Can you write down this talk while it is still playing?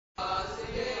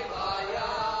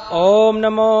ओम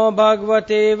नमो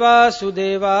भगवते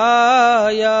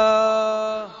वासुदेवाय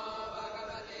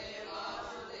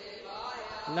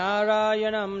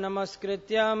नारायणं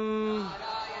नमस्कृत्यं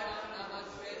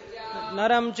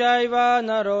नरं चैव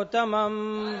नरोत्तमं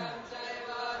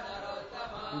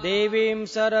देवीं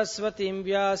सरस्वतीं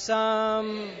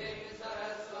व्यासं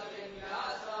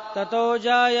ततो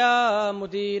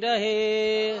जयमुदीरये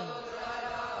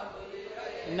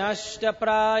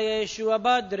नष्टप्रायेषु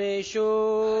अभद्रेषु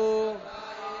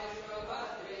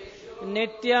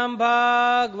नित्यं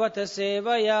भागवत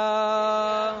सेवया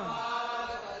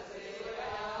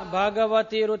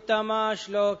भगवतीरुत्तमा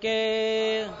श्लोके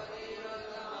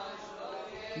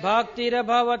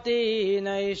भक्तिर्भवति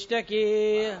नैष्टकी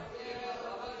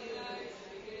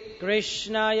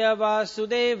कृष्णाय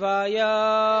वासुदेवाय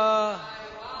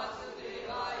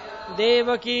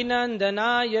देवकी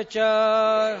नंदनाय च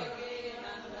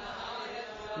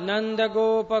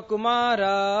नंदगोपकुमाराय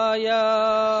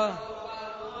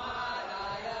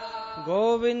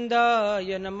गोविंदाय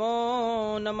नमो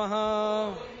नमः।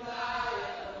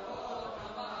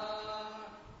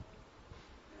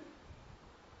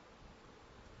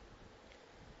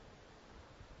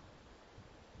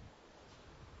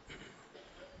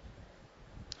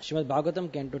 Srimad Bhagavatam,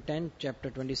 Canto 10, Chapter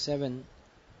 27,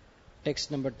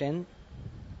 Text number 10.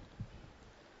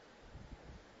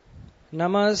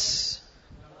 Namas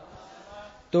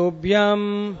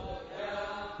Tubhyam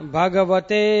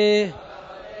Bhagavate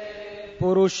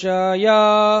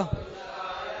Purushaya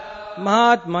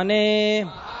Mahatmane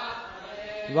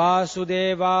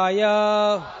Vasudevaya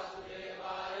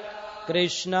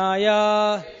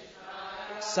Krishnaya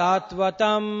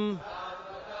Satvatam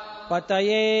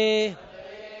Pataye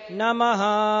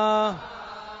Namaha.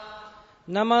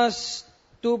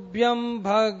 Namastubhyam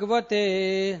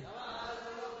Bhagavate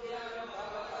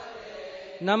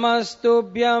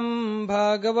Namastubhyam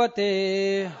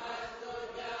Bhagavate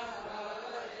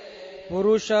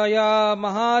Purushaya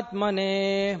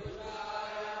Mahatmane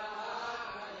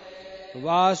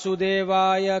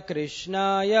Vasudevaya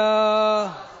Krishnaya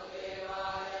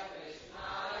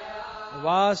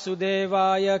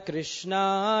Vasudevaya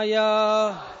Krishnaya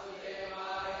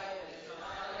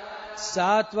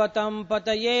Satvatam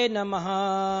Pataye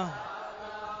Namaha.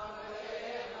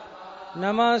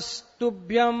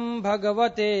 Namastubhyam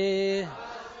Bhagavate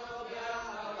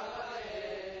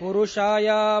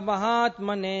Purushaya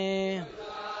Mahatmane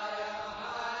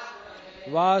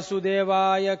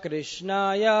Vasudevaya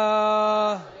Krishnaya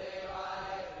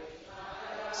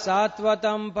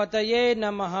Satvatam Pataye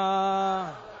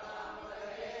Namaha.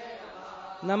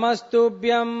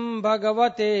 Namastubhyam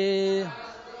Bhagavate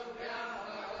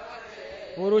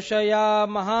Purushaya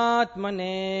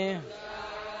Mahatmane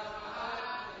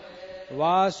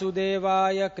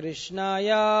Vasudevaya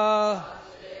Krishnaya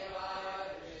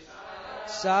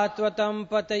Satvatam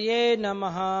Pataye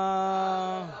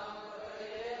Namaha.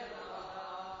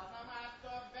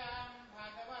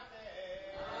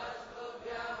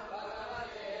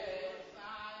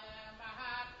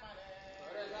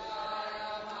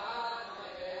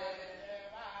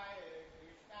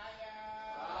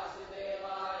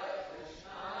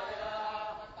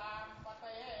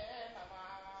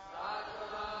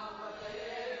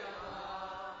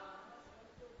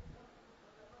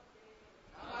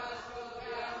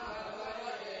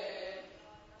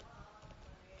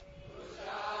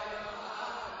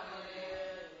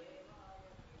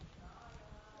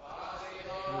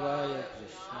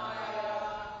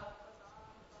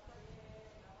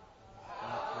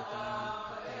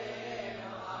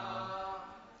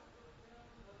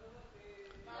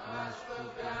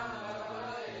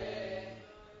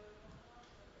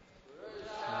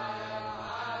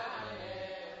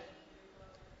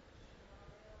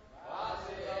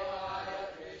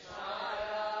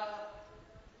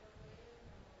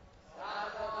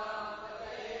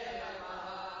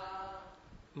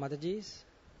 Mataji's.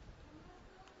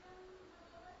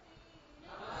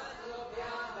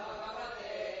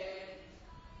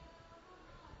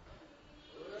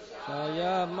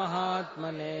 Shaya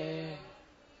Mahatmane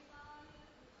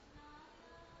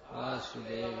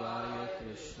Vasudevaya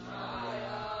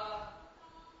Krishnaya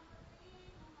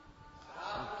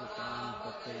Satvatam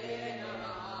Pataye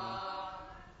Namaha.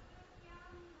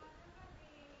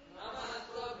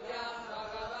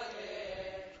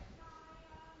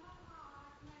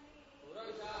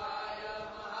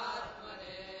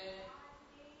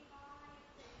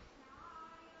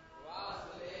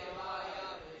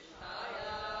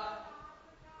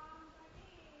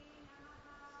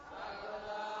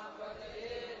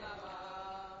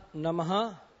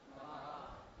 Namaha,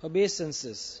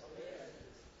 obeisances.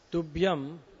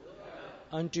 Tubhyam,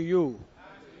 unto you.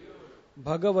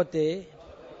 Bhagavate,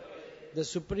 the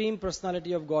Supreme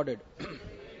Personality of Godhead.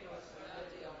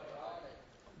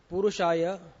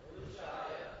 Purushaya,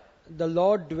 the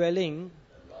Lord dwelling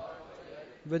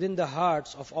within the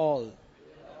hearts of all.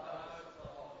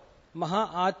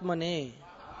 Mahatmane,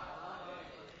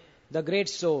 the great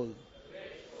soul.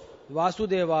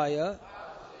 Vasudevaya,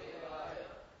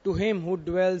 to him who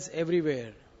dwells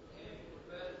everywhere.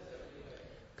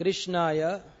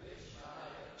 Krishnaya,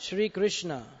 Shri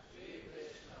Krishna,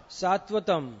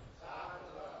 Sattvatam,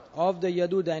 of the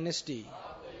Yadu dynasty.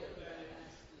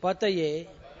 Pataye,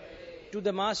 to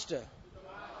the Master.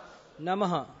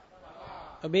 Namaha,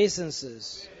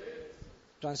 obeisances.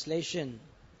 Translation.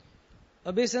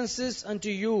 Obeisances unto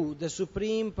you, the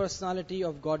Supreme Personality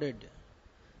of Godhead,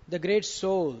 the Great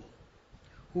Soul,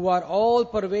 who are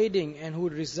all-pervading and who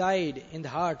reside in the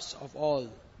hearts of all.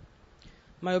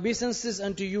 My obeisances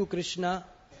unto you, Krishna,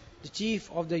 the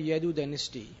chief of the Yadu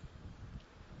dynasty.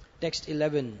 Text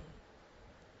 11.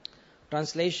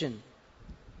 Translation.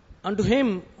 Unto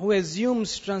him who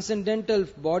assumes transcendental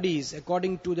bodies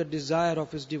according to the desire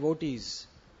of his devotees.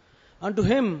 Unto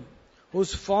him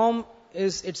whose form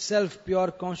is itself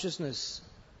pure consciousness.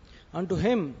 Unto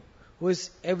him who is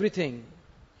everything,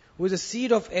 who is the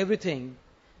seed of everything,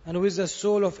 and who is the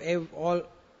soul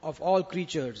of all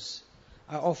creatures,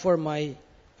 I offer my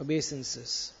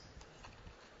obeisances.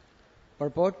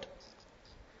 Purport.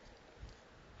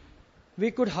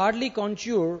 We could hardly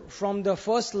conjure from the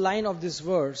first line of this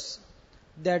verse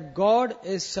that God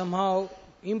is somehow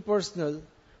impersonal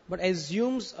but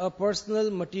assumes a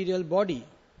personal material body.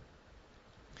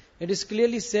 It is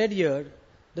clearly said here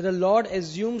that the Lord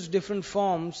assumes different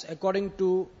forms according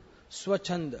to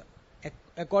swachanda,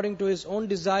 according to his own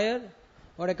desire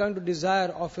or according to desire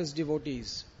of his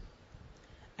devotees.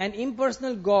 An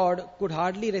impersonal God could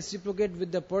hardly reciprocate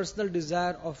with the personal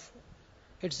desire of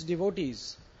its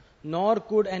devotees, nor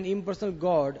could an impersonal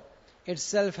God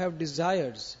itself have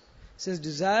desires, since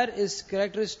desire is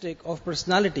characteristic of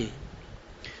personality.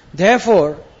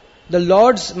 Therefore, the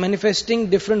Lord's manifesting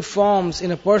different forms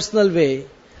in a personal way,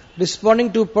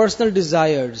 responding to personal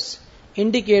desires,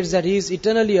 indicates that he is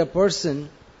eternally a person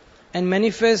and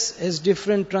manifests his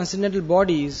different transcendental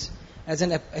bodies as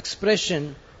an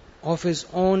expression of his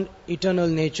own eternal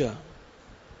nature.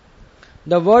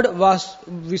 The word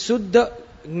Visuddha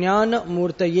Jnana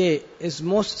Murtaye is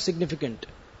most significant.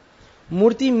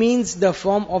 Murti means the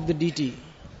form of the deity,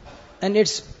 and it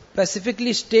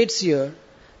specifically states here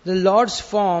the Lord's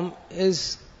form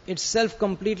is itself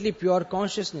completely pure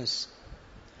consciousness.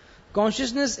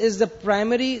 Consciousness is the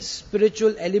primary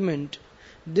spiritual element,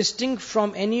 distinct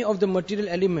from any of the material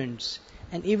elements,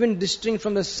 and even distinct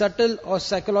from the subtle or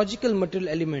psychological material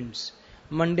elements,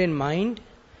 mundane mind,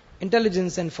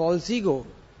 intelligence and false ego,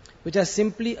 which are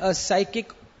simply a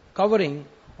psychic covering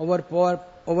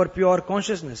over pure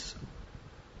consciousness.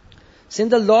 Since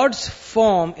the Lord's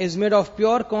form is made of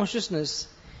pure consciousness,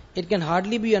 it can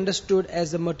hardly be understood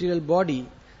as a material body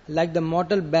like the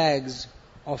mortal bags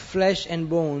of flesh and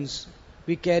bones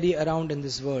we carry around in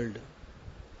this world.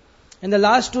 In the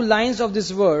last two lines of this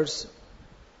verse,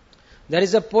 there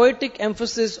is a poetic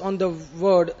emphasis on the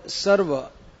word sarva,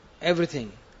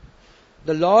 everything.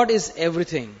 The Lord is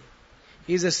everything.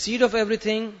 He is the seed of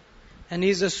everything and He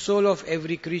is the soul of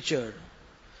every creature.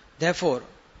 Therefore,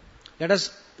 let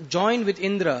us join with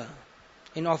Indra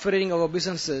in offering our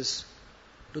obeisances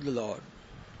to the Lord.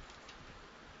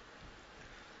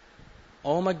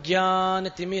 Om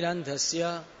Ajnana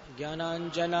Timirandhasya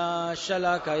Jnananjana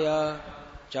Shalakaya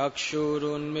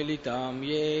Chakshurun Militam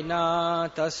Yena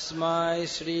Tasmai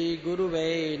Shri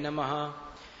Guruve Namaha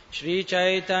Shri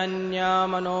Chaitanya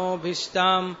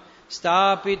Manobhistam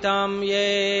Stapitam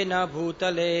Yena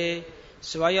Bhutale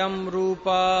Swayam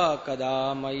Rupa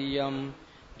Kadamayam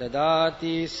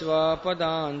Dadati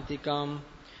Swapadantikam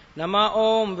Nama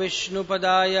Om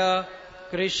Vishnupadaya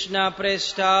Krishna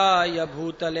Prestaya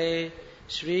Bhutale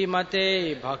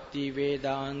Srimate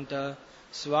Bhaktivedanta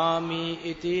Swami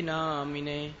Iti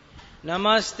Namine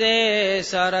Namaste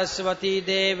Saraswati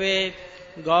Deve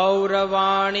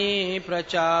Gauravani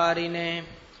Pracharine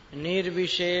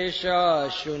Nirvishesha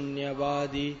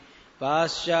Shunyavadi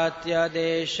Paschatya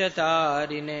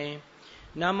Deshatarine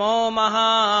Namo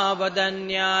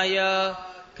Mahavadanyaya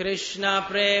Krishna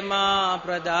Prema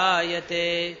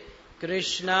Pradayate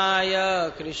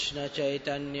Krishnaya Krishna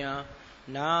Chaitanya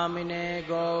Namine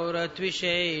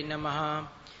Gauratvishe Namaha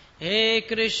He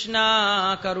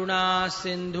Krishna Karuna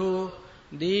Sindhu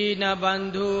Dina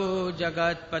Bandhu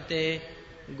Jagatpate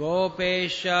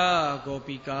Gopesha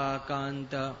Gopika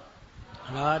Kanta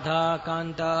Radha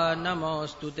Kanta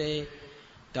Namostute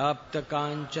Tapta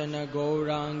Kanchana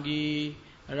Gaurangi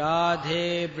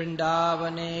Radhe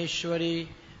Vrindavaneshwari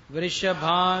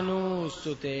Vrishabhanu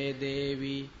Sute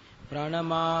Devi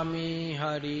Pranamami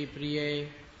Hari Priye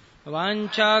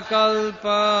Vancha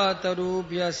Kalpa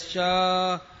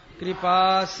Tarubhyascha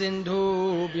Kripa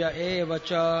Sindhubhya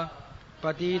Evacha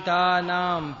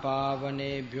Patitanam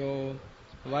Pavanebhyo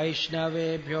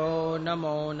Vaishnavebhyo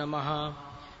Namo Namaha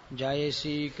Jai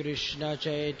Shri Krishna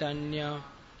Chaitanya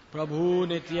Prabhu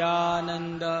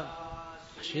Nityananda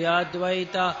Shri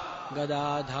Advaita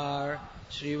Gadadhar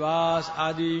Srivas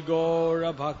Adi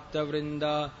Gaura Bhakta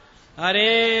Vrinda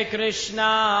Hare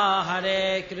Krishna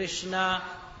Krishna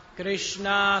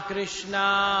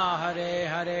Krishna Hare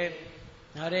Hare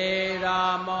Hare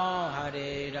Rama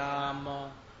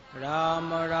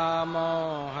Rama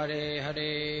Rama Hare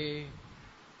Hare.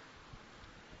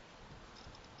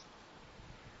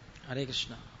 Hare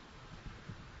Krishna.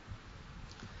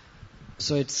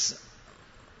 So it's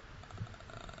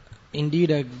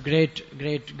indeed a great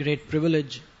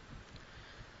privilege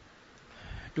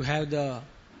to have the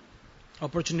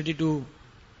opportunity to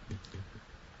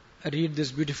read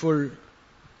these beautiful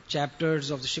chapters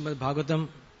of the Srimad Bhagavatam,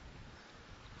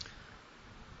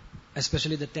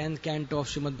 especially the 10th canto of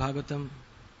Srimad Bhagavatam.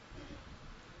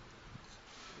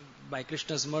 By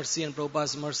Krishna's mercy and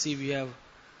Prabhupada's mercy, we have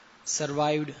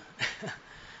survived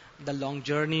the long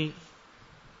journey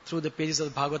through the pages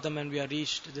of the Bhagavatam, and we have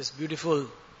reached this beautiful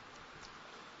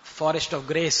forest of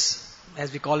grace,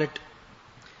 as we call it,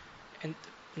 in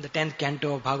the 10th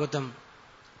canto of Bhagavatam,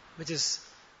 which is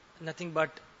nothing but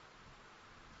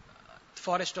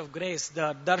forest of grace,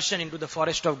 the darshan into the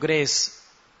forest of grace,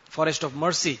 forest of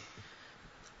mercy,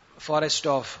 forest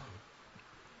of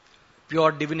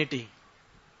pure divinity.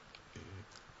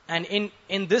 And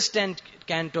in this 10th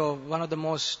canto, one of the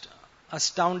most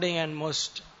astounding and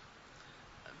most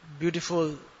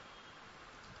beautiful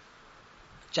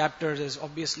chapters is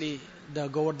obviously the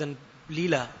Govardhan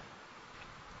Leela.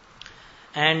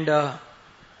 And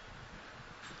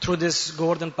through this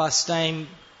Govardhan pastime,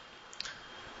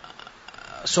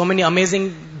 so many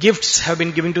amazing gifts have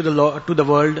been given to the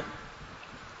world.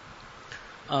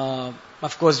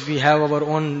 Of course, we have our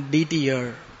own deity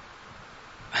here,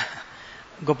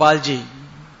 Gopalji,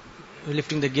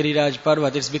 lifting the Giriraj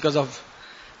Parvat. It's because of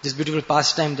this beautiful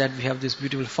pastime that we have this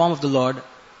beautiful form of the Lord.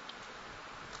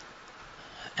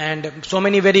 And so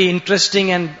many very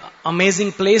interesting and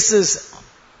amazing places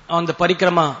on the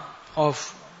parikrama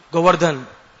of Govardhan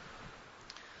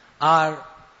are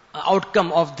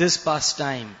outcome of this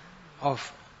pastime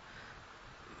of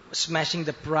smashing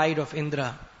the pride of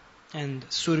Indra and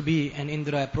Surbhi and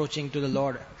Indra approaching to the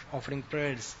Lord offering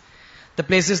prayers. The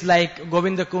places like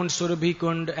Govinda Kund, Surabhi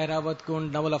Kund, Airavat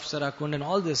Kund, Naval Apsara Kund, and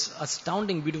all these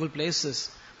astounding beautiful places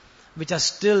which are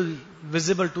still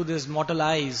visible to these mortal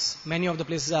eyes. Many of the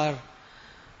places are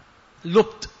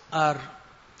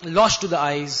lost to the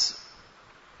eyes,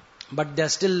 but they are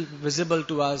still visible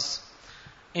to us.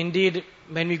 Indeed,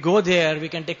 when we go there, we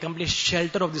can take complete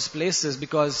shelter of these places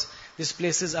because these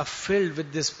places are filled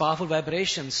with these powerful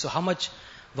vibrations. So how much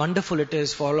wonderful it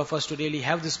is for all of us to really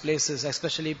have these places,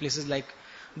 especially places like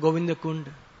Govinda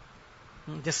Kund.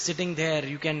 Just sitting there,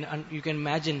 you can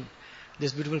imagine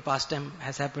this beautiful pastime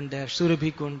has happened there.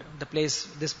 Surabhi Kund, the place,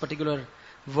 this particular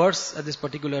verse, this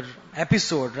particular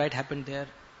episode, right, happened there.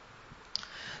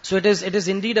 So it is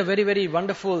indeed a very, very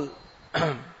wonderful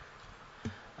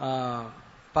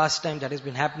pastime that has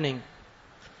been happening.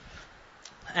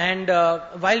 And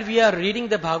while we are reading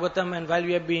the Bhagavatam and while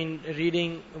we have been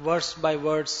reading verse by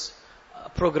verse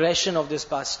progression of this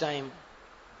pastime,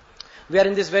 we are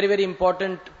in this very, very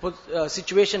important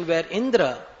situation where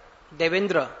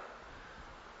Devendra,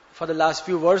 for the last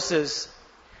few verses,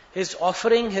 is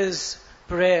offering his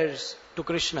prayers to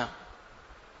Krishna.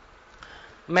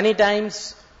 Many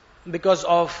times, because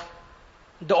of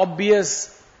the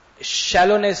obvious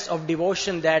shallowness of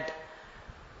devotion that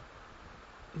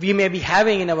we may be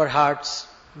having in our hearts,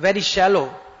 very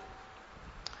shallow,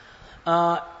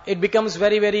 it becomes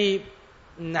very, very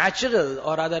natural,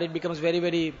 or rather it becomes very,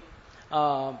 very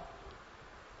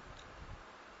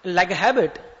like a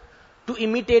habit to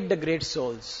imitate the great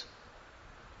souls.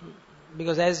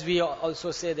 Because as we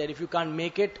also say that if you can't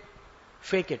make it,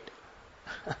 fake it.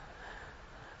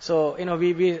 So,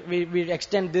 we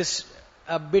extend this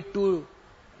a bit too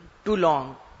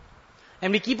long.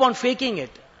 And we keep on faking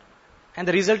it. And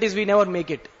the result is we never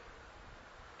make it.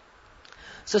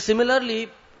 So similarly,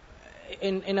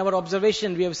 in our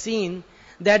observation, we have seen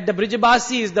that the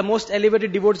Brijabasis, the most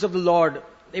elevated devotees of the Lord,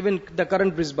 even the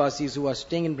current Brijabasis who are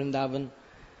staying in Vrindavan,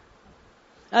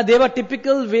 they have a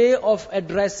typical way of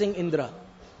addressing Indra.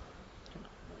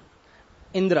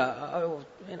 Indra,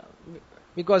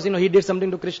 because he did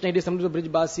something to Krishna, he did something to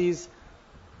Brijbasis,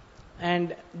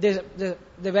 and they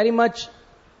very much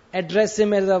address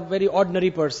him as a very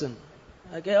ordinary person.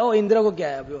 Okay, oh Indra ko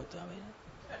kya hai abhi hota?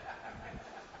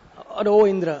 Or oh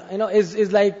Indra,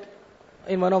 is like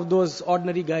in one of those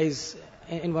ordinary guys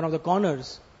in one of the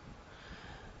corners.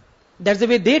 That's the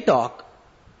way they talk.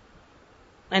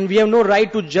 And we have no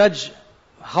right to judge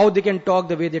how they can talk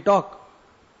the way they talk.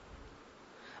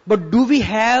 But do we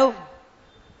have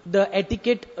the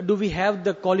etiquette? Do we have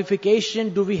the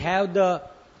qualification? Do we have the...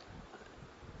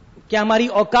 क्या हमारी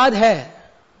औकात है?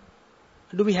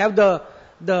 Do we have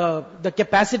the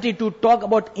capacity to talk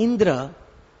about Indra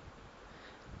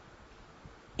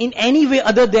in any way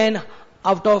other than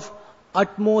out of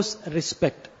utmost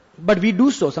respect? But we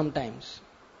do so sometimes.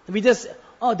 We just,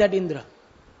 oh, that Indra.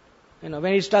 When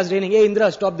it starts raining, hey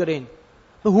Indra, stop the rain.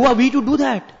 But who are we to do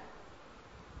that?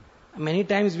 Many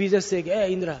times we just say,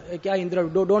 hey Indra, kya Indra,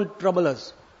 don't trouble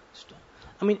us.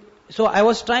 So I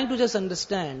was trying to just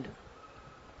understand,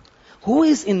 who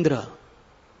is Indra?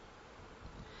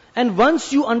 And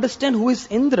once you understand who is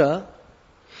Indra,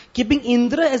 keeping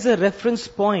Indra as a reference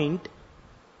point,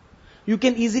 you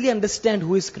can easily understand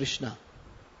who is Krishna.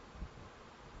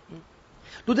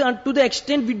 To the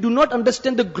extent we do not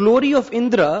understand the glory of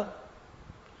Indra,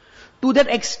 to that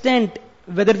extent,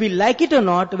 whether we like it or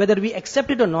not, whether we accept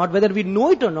it or not, whether we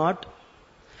know it or not,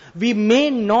 we may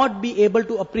not be able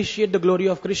to appreciate the glory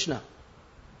of Krishna.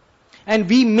 And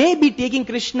we may be taking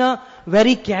Krishna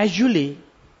very casually,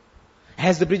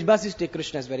 as the Brijbasis take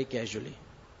Krishna as very casually.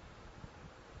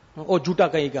 Oh, Juta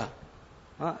Kahiga.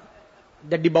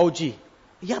 That debauchee.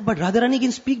 Yeah, but Radharani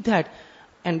can speak that.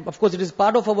 And of course it is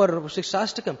part of our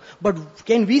Shikshashtakam. But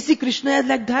can we see Krishna as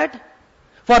like that?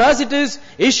 For us it is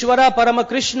Ishvara Parama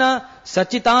Krishna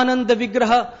Sachitananda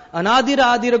Vigraha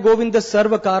Anadira Adira Govinda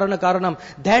Sarva Karana Karanam.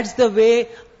 That's the way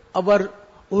our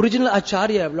original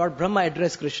Acharya, Lord Brahma,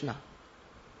 addressed Krishna.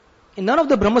 In none of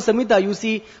the Brahma Samhita you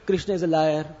see Krishna is a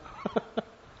liar.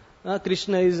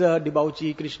 Krishna is a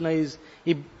debauchee. Krishna is,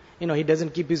 he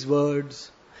doesn't keep his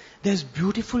words. There's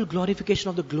beautiful glorification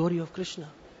of the glory of Krishna.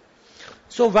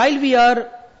 So while we are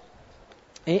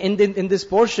in this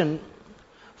portion,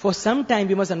 for some time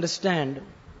we must understand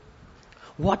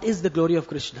what is the glory of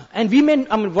Krishna. And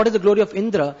what is the glory of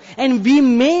Indra? And we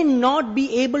may not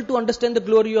be able to understand the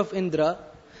glory of Indra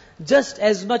just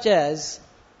as much as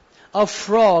a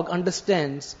frog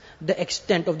understands the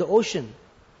extent of the ocean.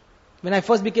 When I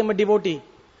first became a devotee,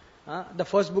 the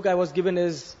first book I was given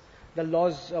is the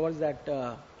laws,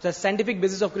 the scientific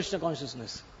basis of Krishna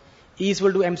Consciousness. E is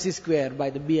equal to MC square by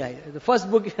the BI. The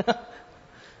first book,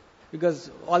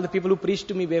 because all the people who preached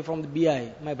to me were from the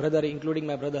BI, my brother, including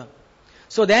my brother.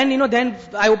 So then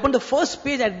I opened the first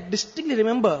page, I distinctly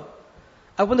remember.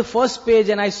 I opened the first page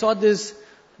and I saw this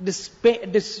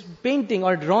painting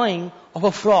or drawing of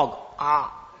a frog.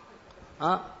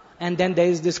 And then there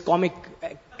is this comic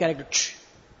character.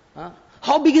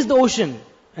 How big is the ocean?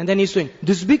 And then he's showing,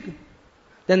 this big.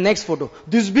 Then next photo,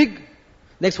 this big.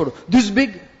 Next photo, this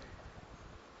big.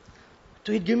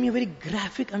 So it gave me a very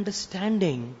graphic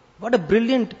understanding. What a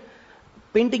brilliant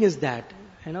painting is that.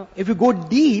 If you go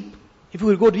deep, if you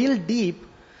will go real deep,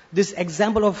 this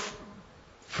example of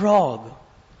frog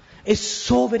is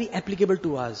so very applicable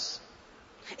to us.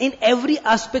 In every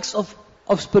aspects of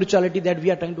spirituality that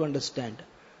we are trying to understand.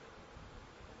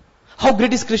 How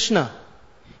great is Krishna?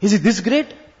 Is he this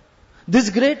great?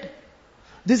 This great?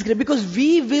 This great? Because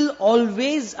we will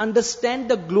always understand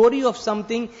the glory of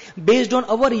something based on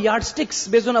our yardsticks,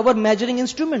 based on our measuring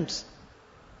instruments.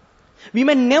 We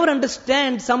may never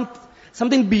understand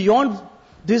something beyond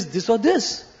this or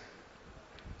this.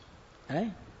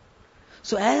 Right?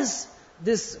 So as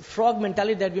this frog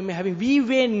mentality that we may having, we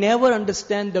may never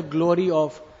understand the glory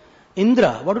of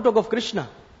Indra. What to talk of Krishna?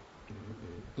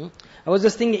 I was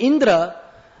just thinking, Indra,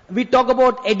 we talk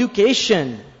about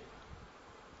education.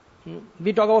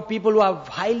 We talk about people who are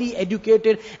highly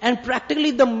educated, and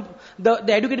practically the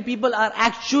educated people are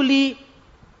actually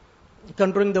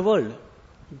controlling the world.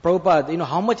 Prabhupada,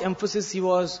 how much emphasis he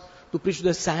was to preach to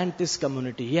the scientist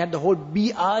community. He had the whole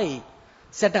BI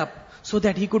set up so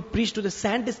that he could preach to the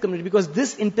scientist community, because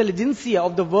this intelligentsia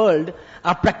of the world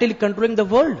are practically controlling the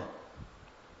world.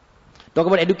 Talk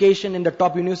about education in the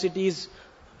top universities,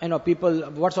 people,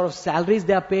 what sort of salaries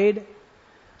they are paid.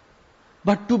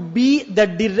 But to be the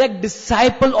direct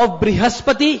disciple of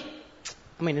Brihaspati,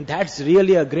 that's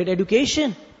really a great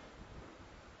education.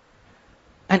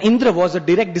 And Indra was a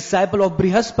direct disciple of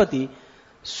Brihaspati,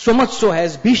 so much so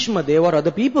as Bhishma Dev or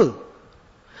other people.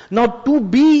 Now to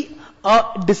be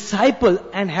a disciple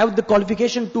and have the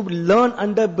qualification to learn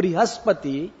under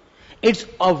Brihaspati, it's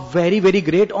a very, very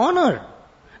great honor.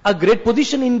 A great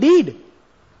position indeed.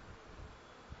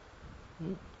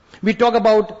 We talk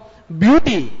about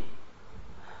beauty.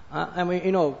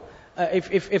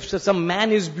 If some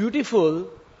man is beautiful,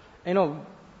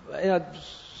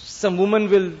 some woman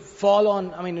will fall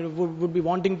on, would be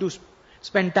wanting to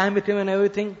spend time with him and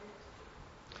everything.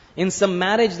 In some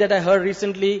marriage that I heard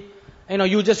recently,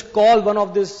 you just call one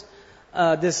of this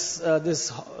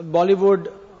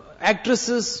Bollywood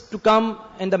actresses to come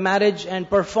in the marriage and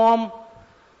perform.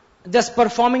 Just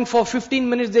performing for 15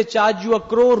 minutes, they charge you 1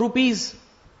 crore rupees.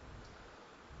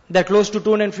 They're close to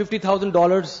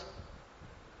 $250,000.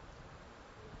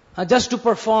 Just to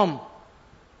perform.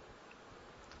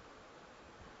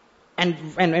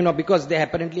 And because they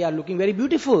apparently are looking very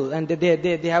beautiful, and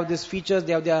they have these features,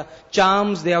 they have their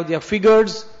charms, they have their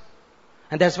figures,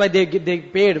 and that's why they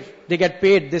get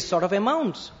paid this sort of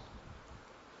amounts.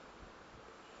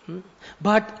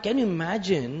 But can you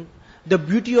imagine the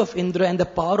beauty of Indra and the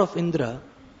power of Indra,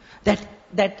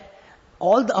 that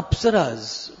all the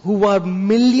apsaras who are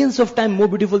millions of times more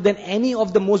beautiful than any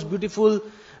of the most beautiful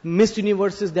Miss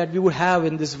Universes that we would have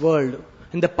in this world,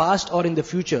 in the past or in the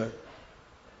future,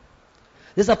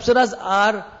 these apsaras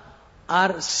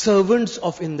are servants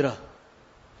of Indra.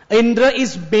 Indra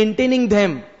is maintaining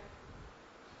them.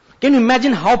 Can you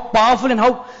imagine how powerful and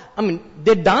how,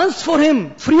 they dance for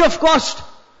him, free of cost.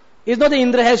 It's not that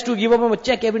Indra has to give up a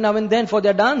check every now and then for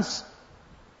their dance.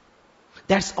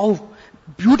 That's how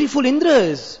beautiful Indra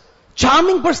is.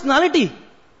 Charming personality.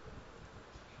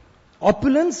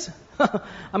 Opulence.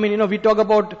 We talk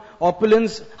about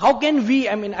opulence. How can we, we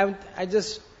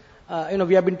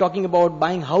have been talking about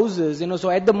buying houses, so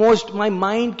at the most my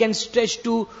mind can stretch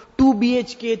to 2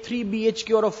 BHK, 3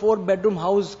 BHK or a 4-bedroom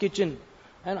house kitchen.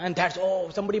 And that's,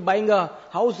 somebody buying a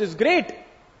house is great.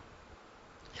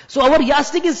 So our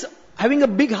yastik is having a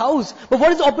big house. But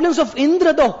what is the opulence of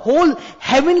Indra? The whole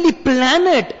heavenly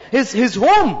planet is his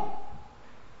home.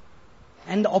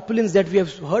 And the opulence that we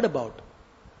have heard about.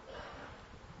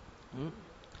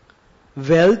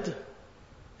 Wealth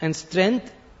and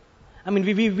strength.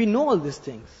 We know all these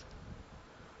things.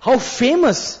 How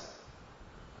famous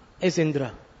is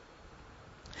Indra?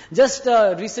 Just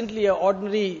recently, an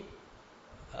ordinary,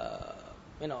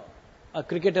 a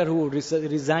cricketer who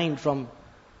resigned from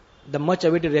the much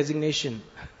awaited resignation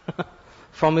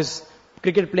from his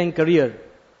cricket playing career.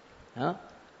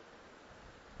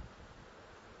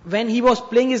 When he was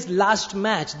playing his last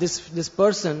match, this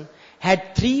person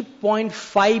had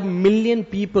 3.5 million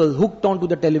people hooked onto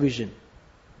the television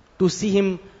to see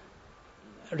him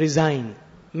resign.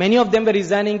 Many of them were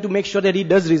resigning to make sure that he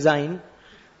does resign.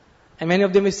 And many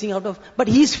of them were seeing but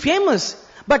he's famous.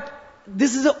 But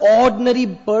this is an ordinary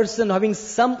person having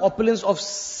some opulence of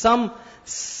some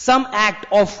act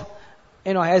of,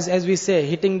 as we say,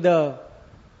 hitting a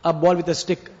ball with a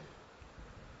stick.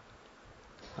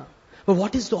 But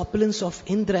what is the opulence of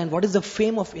Indra and what is the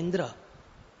fame of Indra?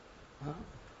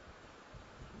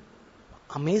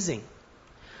 Amazing.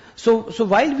 So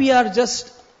while we are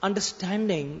just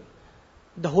understanding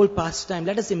the whole pastime,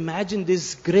 let us imagine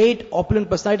this great opulent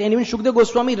personality. And even Shukdev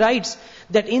Goswami writes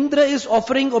that Indra is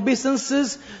offering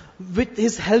obeisances with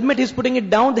his helmet. He's putting it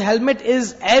down. The helmet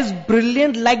is as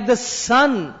brilliant like the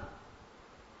sun.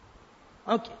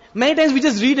 Okay. Many times we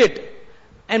just read it.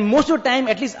 And most of the time,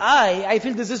 at least I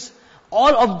feel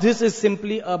all of this is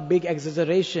simply a big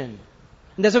exaggeration.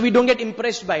 And that's why we don't get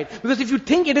impressed by it. Because if you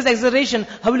think it is exaggeration,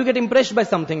 how will you get impressed by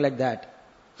something like that?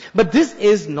 But this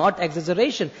is not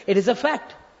exaggeration. It is a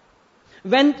fact.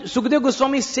 When Shukdev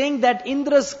Goswami is saying that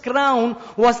Indra's crown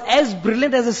was as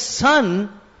brilliant as the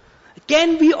sun,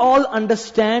 can we all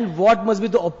understand what must be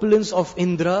the opulence of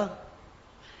Indra?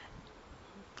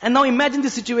 And now imagine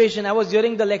this situation. I was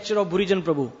hearing the lecture of Bhurijan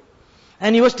Prabhu.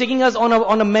 And he was taking us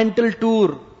on a mental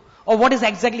tour of what is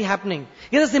exactly happening.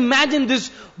 Let us imagine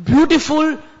this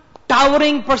beautiful,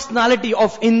 towering personality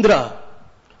of Indra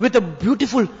with a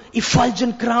beautiful,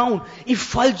 effulgent crown,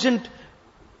 effulgent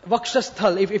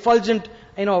vakshasthal, effulgent,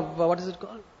 what is it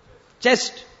called?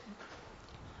 Chest.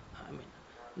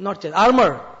 Not chest,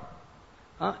 armor.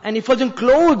 And effulgent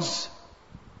clothes.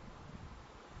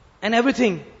 And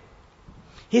everything.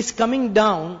 He's coming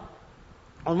down.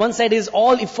 On one side is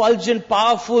all effulgent,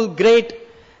 powerful, great.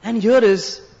 And here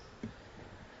is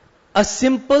a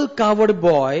simple cowherd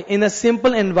boy in a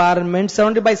simple environment,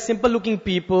 surrounded by simple looking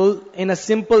people in a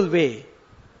simple way.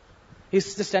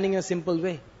 He's just standing in a simple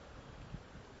way.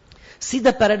 See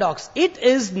the paradox. It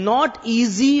is not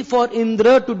easy for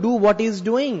Indra to do what he is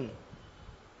doing.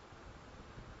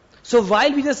 So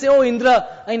while we just say, oh,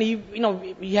 Indra, and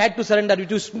he had to surrender,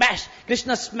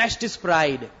 Krishna smashed his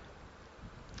pride.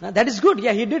 That is good.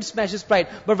 Yeah, he did smash his pride.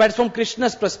 But that's from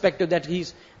Krishna's perspective that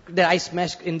I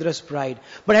smashed Indra's pride.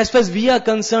 But as far as we are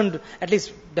concerned, at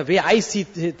least the way I see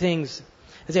things,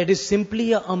 is that it is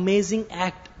simply an amazing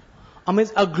act,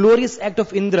 a glorious act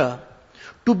of Indra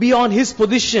to be on his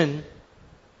position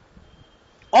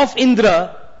of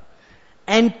Indra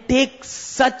and take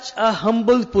such a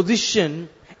humble position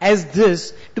as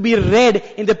this to be read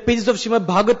in the pages of Srimad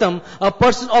Bhagavatam, a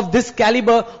person of this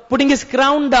caliber putting his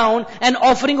crown down and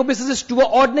offering obeisances to an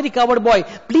ordinary cowherd boy.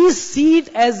 Please see it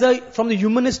as from the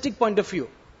humanistic point of view.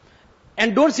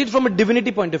 And don't see it from a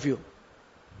divinity point of view.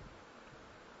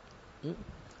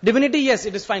 Divinity, yes,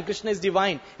 it is fine. Krishna is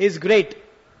divine. He is great.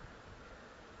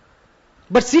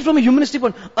 But see it from a humanistic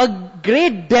point. A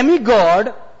great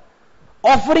demigod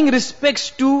offering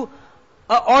respects to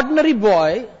an ordinary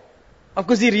boy. Of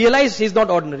course, he realized he is not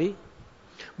ordinary.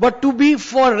 But to be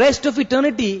for rest of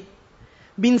eternity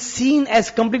being seen as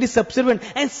completely subservient,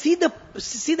 and see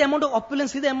the amount of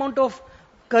opulence, see the amount of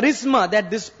charisma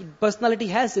that this personality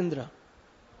has, Indra.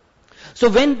 So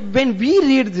when we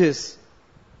read this,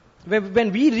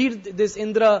 when we read this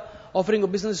Indra offering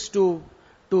obeisance to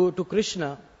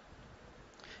Krishna,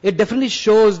 it definitely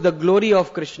shows the glory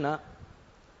of Krishna,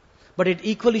 but it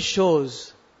equally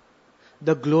shows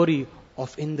the glory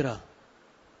of Indra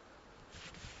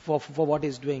for what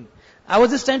he's doing. I was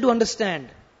just trying to understand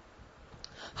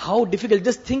how difficult,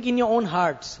 just think in your own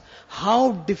hearts,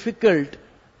 how difficult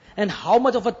and how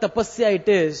much of a tapasya it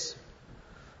is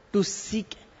to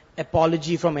seek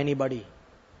apology from anybody.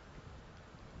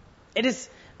 It is,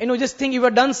 just think you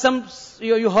have done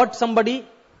you hurt somebody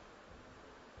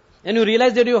and you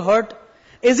realize that you hurt.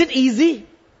 Is it easy?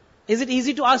 Is it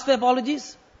easy to ask for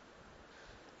apologies?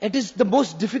 It is the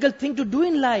most difficult thing to do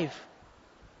in life.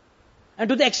 And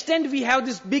to the extent we have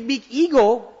this big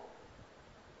ego,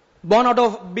 born out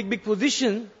of big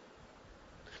position,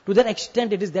 to that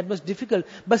extent it is that much difficult.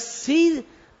 But see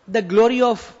the glory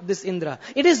of this Indra.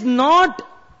 It is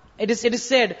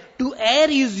said, to err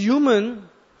is human,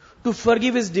 to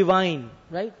forgive is divine,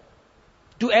 right?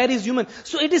 To err is human.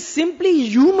 So it is simply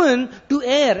human to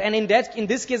err. And in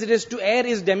this case it is to err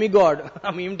is demigod.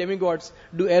 I mean, demigods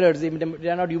do errors. They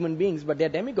are not human beings, but they are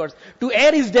demigods. To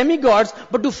err is demigods,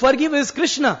 but to forgive is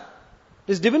Krishna.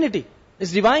 Is divinity.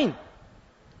 Is divine.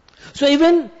 So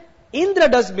even Indra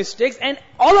does mistakes, and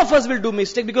all of us will do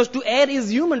mistakes, because to err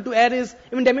is human. To err is,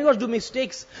 even demigods do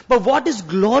mistakes. But what is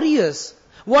glorious,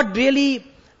 what really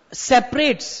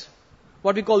separates,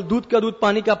 what we call doodh ka doodh,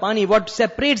 pani ka pani, what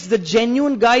separates the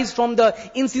genuine guys from the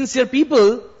insincere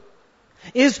people,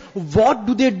 is what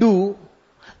do they do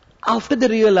after they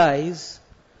realize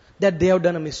that they have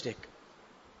done a mistake.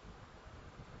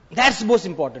 That's most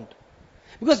important.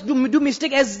 Because to do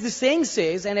mistake, as the saying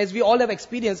says, and as we all have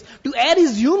experienced, to err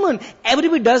is human.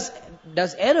 Everybody does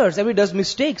errors, everybody does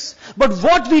mistakes. But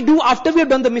what we do after we have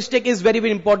done the mistake is very,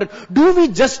 very important. Do we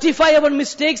justify our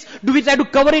mistakes? Do we try to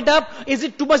cover it up? Is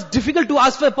it too much difficult to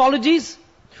ask for apologies?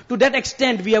 To that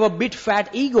extent, we have a bit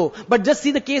fat ego. But just see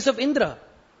the case of Indra.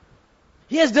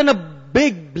 He has done a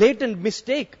big, blatant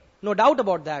mistake. No doubt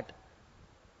about that.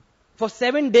 For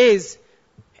 7 days,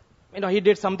 he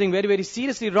did something very, very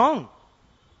seriously wrong.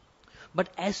 But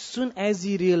as soon as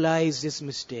he realized his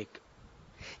mistake,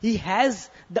 he has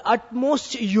the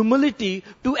utmost humility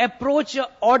to approach an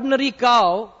ordinary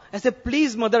cow and say,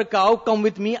 please mother cow, come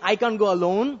with me, I can't go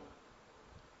alone.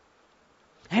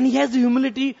 And he has the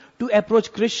humility to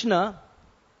approach Krishna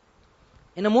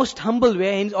in a most humble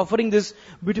way, and he's offering these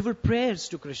beautiful prayers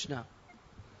to Krishna.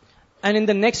 And in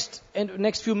the next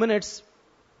few minutes,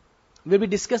 we'll be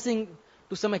discussing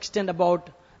to some extent about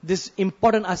this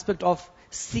important aspect of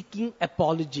seeking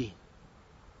apology.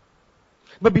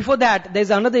 But before that, there's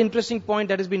another interesting point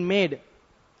that has been made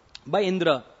by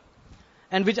Indra,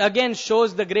 and which again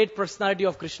shows the great personality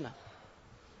of Krishna.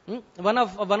 One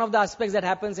of the aspects that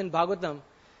happens in Bhagavatam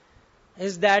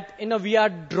is that we are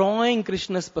drawing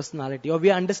Krishna's personality, or we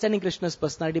are understanding Krishna's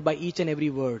personality by each and every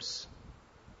verse.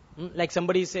 Like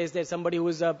somebody says, there's somebody who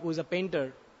is a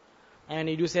painter, and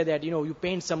you say that you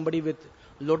paint somebody with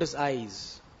lotus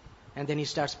eyes. And then he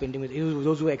starts painting with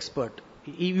those who are expert.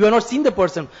 You are not seeing the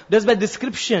person. Just by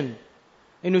description,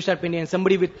 you start painting. And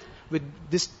somebody with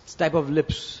this type of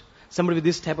lips, somebody with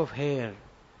this type of hair.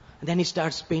 And then he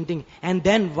starts painting. And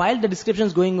then while the description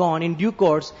is going on, in due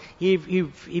course, he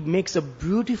makes a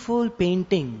beautiful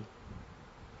painting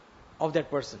of that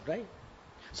person, right?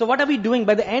 So what are we doing?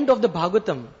 By the end of the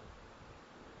Bhagavatam,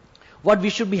 what we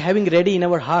should be having ready in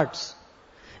our hearts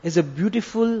is a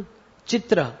beautiful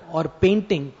chitra or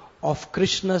painting of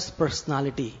Krishna's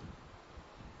personality.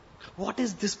 What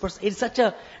is this person? It's such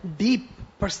a deep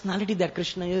personality that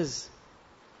Krishna is.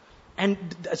 And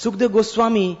Sukadeva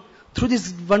Goswami, through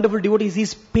these wonderful devotees,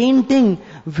 he's painting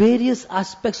various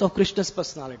aspects of Krishna's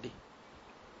personality.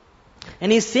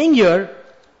 And he's saying here,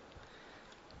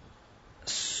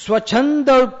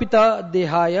 Swachandarpita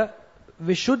Dehaya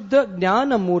Vishuddha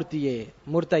Jnana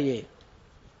Murtaye.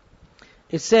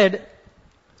 It said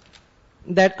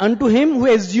that unto him who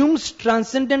assumes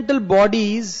transcendental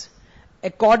bodies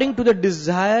according to the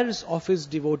desires of his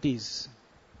devotees.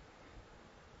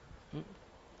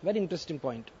 Very interesting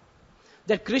point.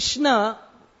 That Krishna,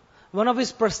 one of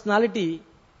his personality,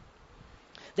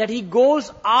 that he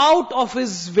goes out of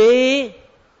his way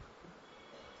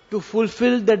to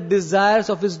fulfill the desires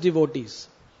of his devotees.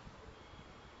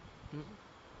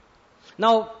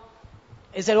 Now,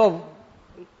 he said, oh,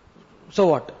 so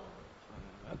what?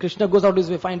 Krishna goes out of his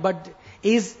way, fine, but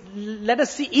let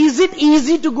us see, is it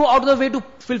easy to go out of the way to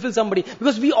fulfill somebody?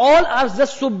 Because we all are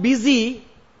just so busy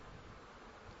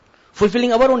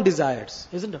fulfilling our own desires,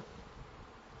 isn't it?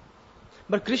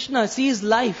 But Krishna sees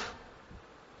life.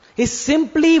 He's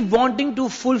simply wanting to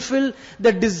fulfill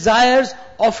the desires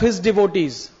of his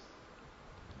devotees.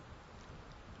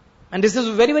 And this is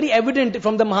very, very evident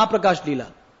from the Mahaprakash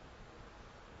Leela.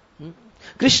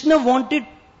 Krishna wanted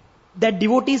that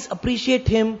devotees appreciate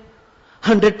him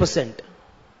 100%.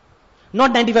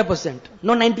 Not 95%,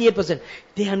 not 98%.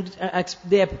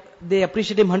 They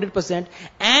appreciate him 100%.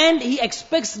 And he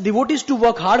expects devotees to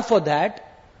work hard for that.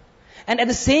 And at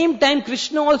the same time,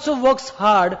 Krishna also works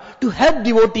hard to help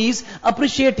devotees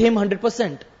appreciate him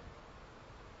 100%.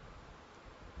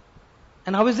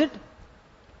 And how is it?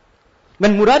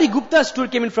 When Murari Gupta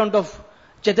came in front of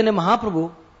Chaitanya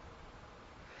Mahaprabhu,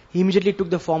 he immediately took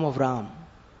the form of Ram.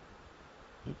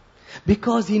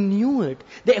 Because he knew it.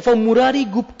 That for Murari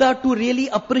Gupta to really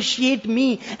appreciate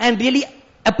me and really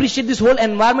appreciate this whole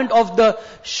environment of the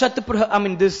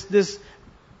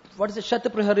what is it?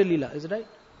 Shataprahari Leela, is it right?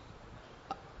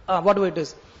 Whatever it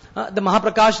is. The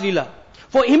Mahaprakash Leela.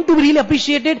 For him to really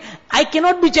appreciate it, I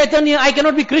cannot be Chaitanya, I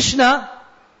cannot be Krishna.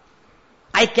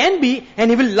 I can be, and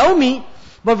he will love me.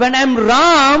 But when I am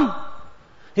Ram,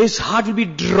 his heart will be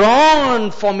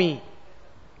drawn for me.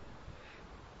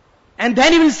 And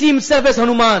then he will see himself as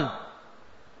Hanuman.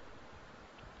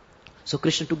 So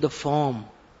Krishna took the form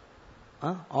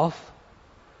of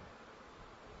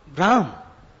Ram.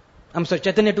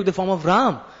 Chaitanya took the form of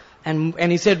Ram.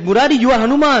 And he said, Murari, you are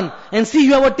Hanuman. And see,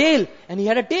 you have a tail. And he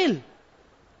had a tail.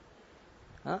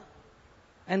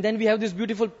 And then we have this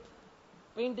beautiful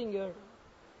painting here.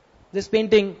 This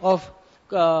painting of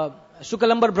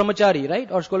Shukalambar Brahmachari,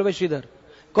 right? Or Kolavach Sridhar.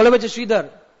 Kolavach Sridhar.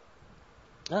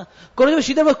 Kolavach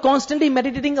Sridhar was constantly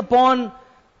meditating upon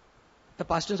the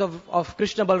pastimes of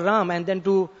Krishna Balram, and then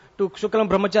to Shukalam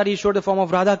Brahmachari he showed the form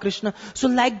of Radha Krishna. So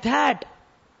like that,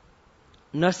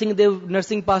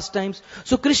 nursing pastimes.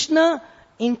 So Krishna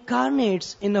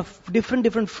incarnates in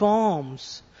different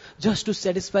forms just to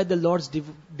satisfy the Lord's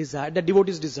desire, the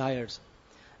devotee's desires.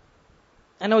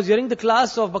 And I was hearing the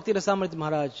class of Bhakti Rasamrita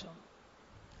Maharaj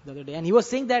the other day, and he was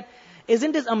saying that,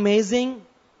 isn't it amazing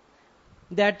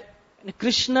that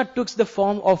Krishna took the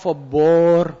form of a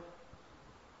boar,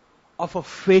 of a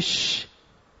fish.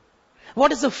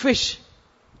 What is a fish?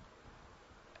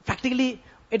 Practically,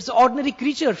 it's an ordinary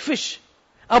creature, fish.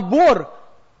 A boar.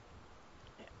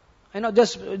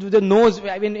 Just the nose,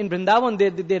 in Vrindavan,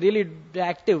 they're really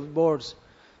active boars.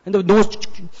 And the nose,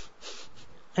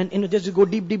 and just go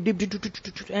deep,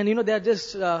 and they're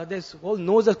just, this whole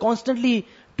nose is constantly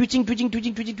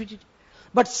twitching.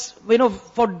 But,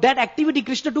 for that activity,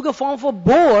 Krishna took a form of a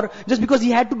boar just because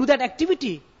he had to do that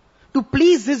activity to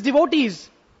please his devotees.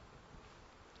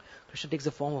 Krishna takes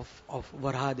the form of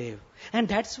Varahadev. And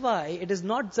that's why it is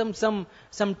not some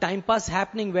time pass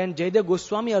happening when Jayadeva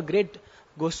Goswami, a great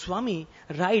Goswami,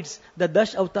 writes the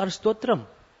Dash Avatar Stotram,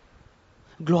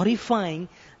 glorifying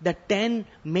the 10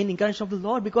 main incarnations of the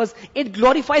Lord, because it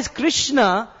glorifies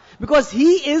Krishna, because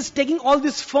he is taking all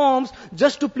these forms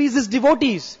just to please his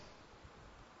devotees.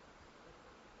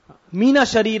 Meena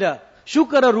Sharira,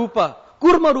 Shukara Rupa,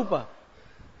 Kurma Rupa,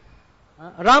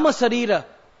 Rama Sharira,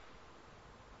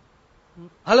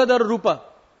 Haladar Rupa,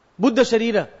 Buddha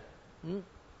Sharira,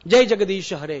 Jai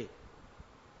Jagadish Hare.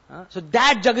 So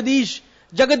that Jagadish,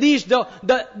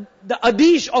 the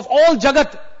Adish of all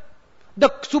Jagat,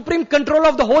 the supreme control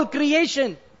of the whole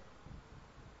creation,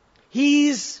 he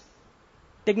is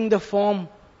taking the form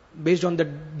based on the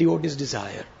devotee's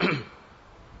desire.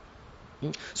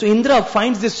 So Indra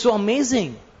finds this so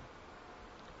amazing.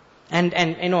 And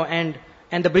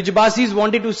the Brijbasis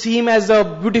wanted to see him as a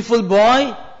beautiful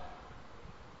boy.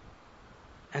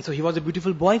 And so he was a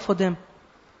beautiful boy for them.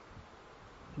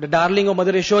 The darling of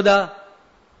Mother Yashoda,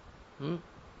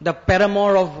 the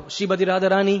paramour of Srimati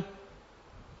Radharani.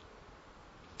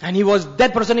 And he was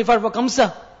that personified for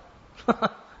Kamsa.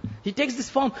 He takes this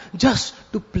form just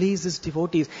to please his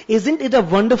devotees. Isn't it a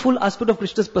wonderful aspect of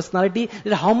Krishna's personality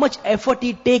that how much effort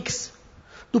he takes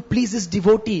to please his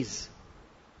devotees?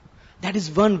 That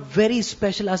is one very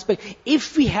special aspect.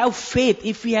 If we have faith,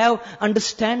 if we have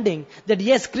understanding that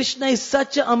yes, Krishna is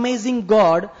such an amazing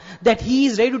God that he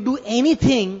is ready to do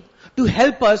anything to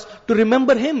help us to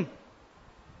remember him.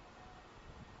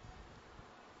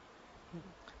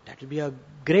 That will be a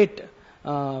great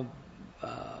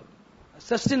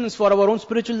sustenance for our own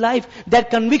spiritual life. That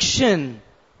conviction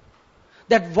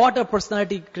that what a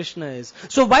personality Krishna is.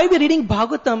 So while we're reading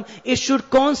Bhagavatam, it should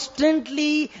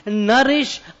constantly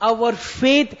nourish our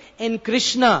faith in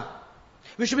Krishna.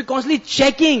 We should be constantly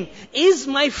checking, is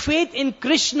my faith in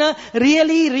Krishna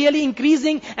really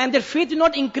increasing? And that faith will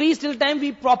not increase till the time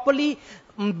we properly,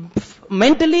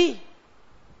 mentally,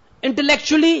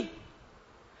 intellectually,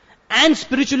 and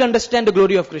spiritually understand the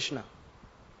glory of Krishna.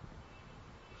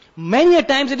 Many a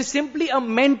times it is simply a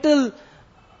mental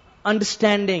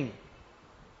understanding.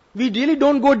 We really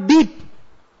don't go deep.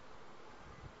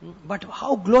 But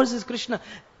how glorious is Krishna?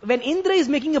 When Indra is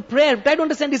making a prayer, try to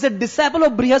understand, he's a disciple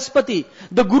of Brihaspati,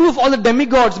 the guru of all the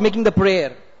demigods making the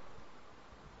prayer.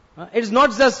 It is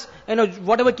not just,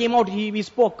 whatever came out, he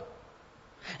spoke.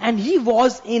 And he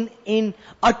was in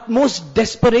utmost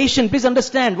desperation. Please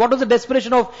understand, what was the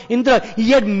desperation of Indra?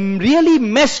 He had really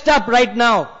messed up right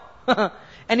now.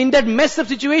 And in that messed up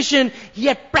situation, he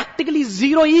had practically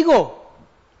zero ego.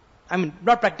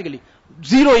 Not practically,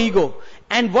 zero ego.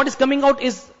 And what is coming out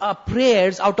is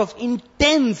prayers out of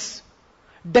intense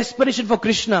desperation for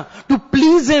Krishna, to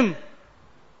please him,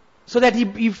 so that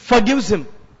he forgives him.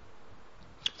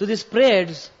 So these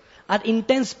prayers are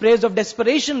intense prayers of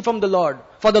desperation from the Lord,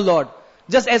 for the Lord.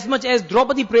 Just as much as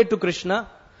Draupadi prayed to Krishna,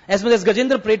 as much as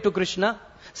Gajendra prayed to Krishna,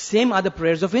 same are the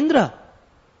prayers of Indra.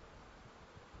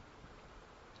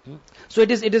 So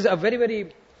it is a very,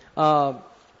 very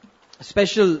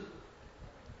special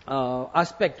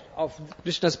aspect of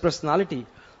Krishna's personality,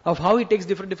 of how he takes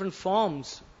different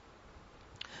forms.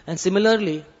 And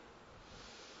similarly,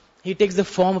 he takes the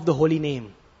form of the holy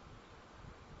name,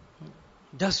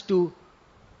 just to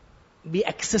be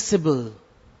accessible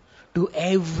to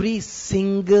every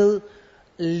single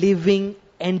living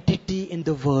entity in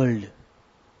the world.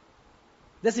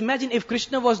 Just imagine if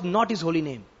Krishna was not his holy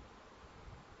name.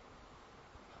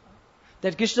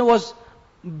 That Krishna was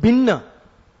Binna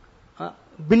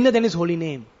than his holy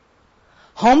name.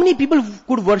 How many people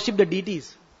could worship the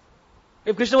deities?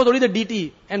 If Krishna was only the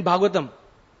deity and Bhagavatam,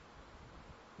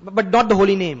 but not the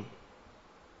holy name.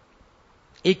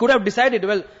 He could have decided,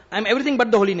 well, I'm everything but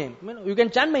the holy name. You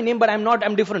can chant my name, but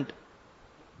I'm different.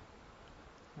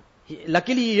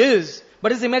 Luckily he is,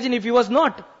 but just imagine if he was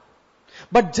not.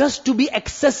 But just to be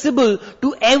accessible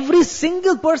to every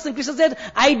single person, Krishna said,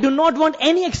 I do not want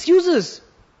any excuses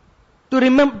to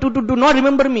not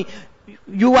remember me.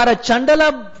 You are a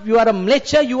Chandala, you are a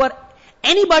Mlecha, you are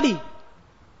anybody.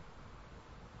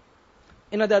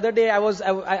 The other day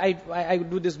I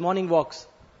do this morning walks.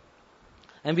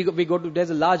 And we go to, there's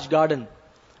a large garden.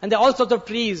 And there are all sorts of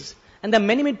trees. And there are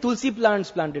many tulsi plants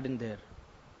planted in there.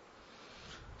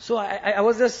 So I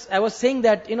was saying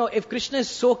that, if Krishna is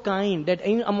so kind that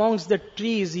amongst the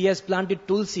trees he has planted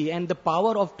tulsi, and the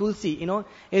power of tulsi,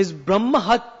 is Brahma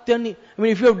Hatya.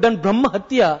 If you have done Brahma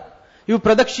Hatya, you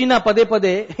pradakshina pade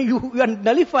pade, you are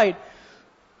nullified.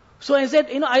 So I said,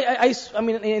 in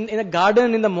a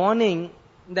garden in the morning,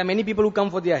 there are many people who come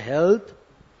for their health.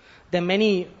 There are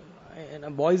many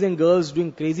boys and girls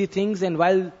doing crazy things, and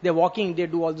while they're walking, they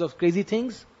do all those crazy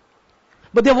things.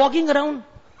 But they're walking around.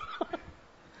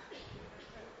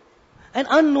 And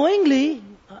unknowingly,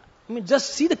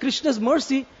 just see the Krishna's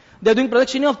mercy, they're doing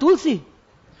pradakshina of tulsi.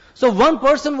 So one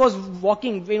person was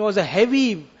walking, it was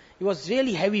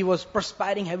really heavy, he was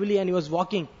perspiring heavily and he was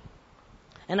walking.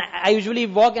 And I usually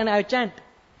walk and I chant.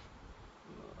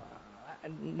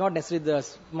 Not necessarily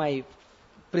my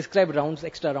prescribed rounds,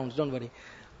 extra rounds, don't worry.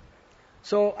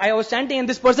 So I was chanting and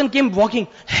this person came walking.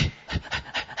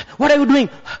 What are you doing?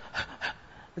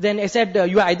 Then I said,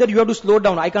 you have to slow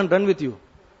down, I can't run with you.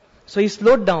 So he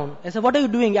slowed down. I said, what are you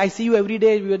doing? I see you every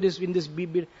day. We are in this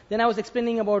beat. Then I was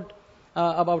explaining about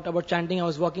chanting. I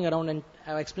was walking around and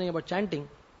I was explaining about chanting.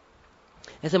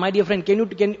 I said, my dear friend, can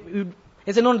you?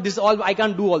 He said, no, I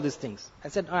can't do all these things. I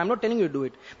said, I'm not telling you to do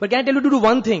it. But can I tell you to do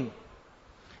one thing?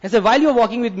 I said, while you're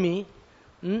walking with me,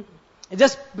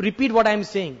 just repeat what I'm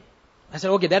saying. I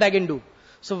said, okay, that I can do.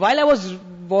 So while I was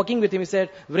walking with him, he said,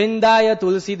 Vrindaya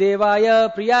Tulsi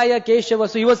Devaya Priyaya Keshava.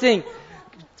 So he was saying,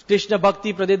 Krishna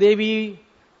Bhakti Pradedevi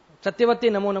Satyavate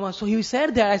Namo Namah. So he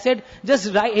said that. I said,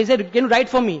 just write. He said, can you write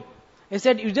for me? He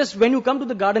said, you just, when you come to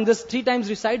the garden, just 3 times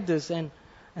recite this. And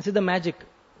I said, the magic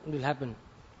will happen.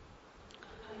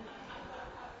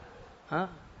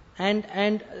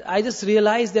 And I just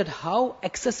realized that how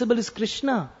accessible is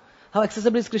Krishna. How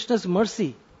accessible is Krishna's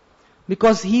mercy.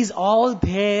 Because He's all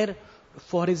there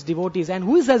for His devotees. And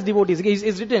who is His devotees?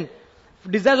 It's written,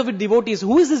 desires of His devotees.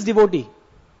 Who is His devotee?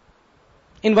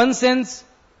 In one sense,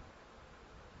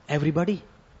 everybody.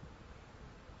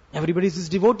 Everybody is His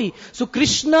devotee. So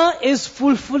Krishna is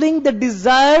fulfilling the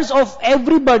desires of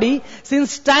everybody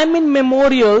since time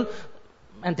immemorial.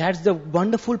 And that's the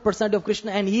wonderful personality of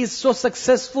Krishna. And He is so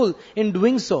successful in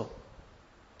doing so.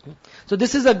 So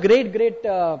this is a great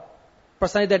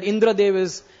personality that Indra Dev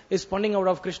is spawning out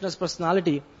of Krishna's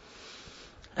personality.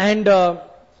 And while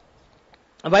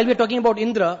we are talking about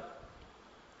Indra,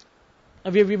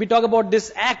 we talk about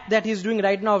this act that he's doing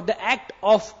right now, the act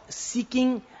of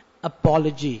seeking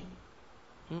apology.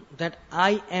 That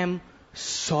I am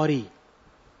sorry.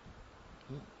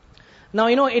 Now,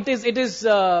 it is,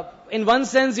 in one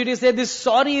sense, you say this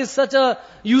sorry is such a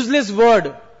useless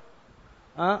word.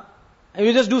 And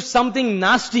you just do something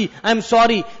nasty, I'm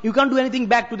sorry. You can't do anything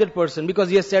back to that person because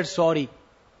he has said sorry.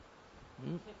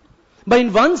 But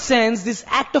in one sense, this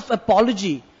act of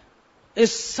apology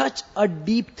is such a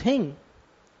deep thing.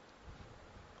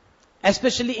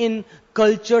 Especially in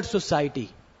cultured society.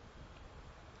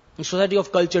 In society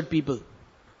of cultured people.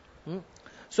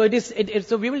 So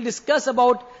so we will discuss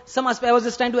about some aspect. I was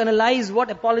just trying to analyze what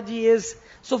apology is.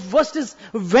 So first is,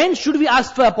 when should we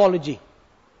ask for apology?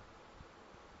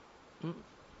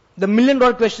 The $1 million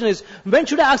question is, when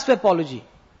should I ask for apology?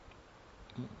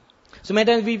 So many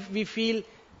times we feel,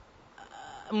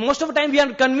 most of the time we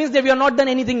are convinced that we have not done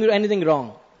anything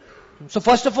wrong. So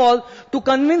first of all, to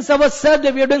convince ourselves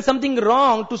that we have done something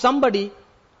wrong to somebody,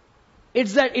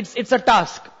 it's a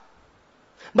task.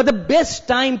 But the best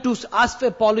time to ask for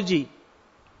apology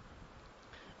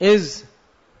is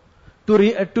to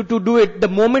do it the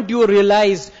moment you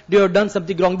realize you have done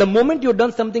something wrong. The moment you have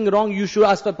done something wrong, you should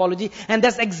ask for apology. And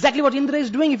that's exactly what Indra is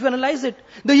doing if you analyze it.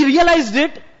 He realized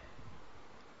it.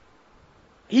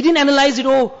 He didn't analyze it,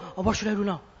 what should I do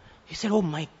now? He said, oh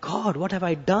my God, what have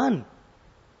I done?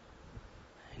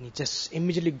 And he just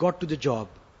immediately got to the job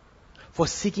for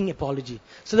seeking apology.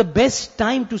 So the best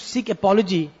time to seek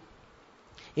apology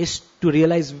is to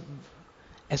realize,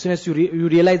 as soon as you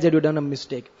realize that you've done a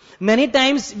mistake. Many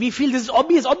times we feel this is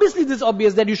obvious. Obviously this is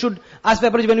obvious that you should ask for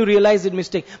apology when you realize it's a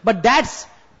mistake. But that's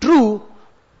true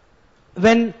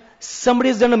when somebody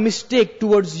has done a mistake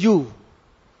towards you.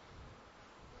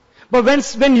 But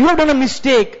when you have done a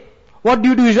mistake, what do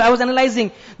you do? I was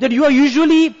analyzing that you are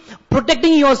usually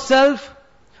protecting yourself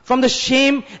from the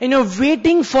shame and you're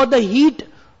waiting for the heat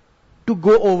to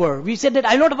go over. We said that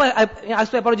I will not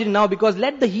ask for apology now because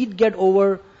let the heat get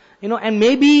over, and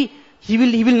maybe he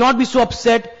will not be so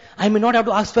upset. I may not have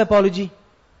to ask for apology.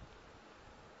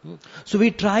 So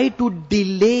we try to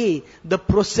delay the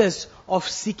process of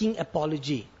seeking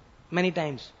apology many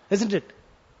times, isn't it?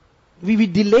 We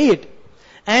delay it.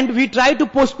 And we try to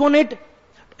postpone it,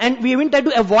 and we even try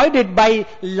to avoid it by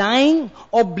lying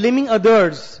or blaming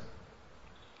others.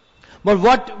 But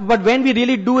when we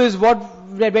really do is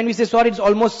when we say sorry, it's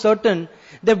almost certain.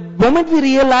 The moment we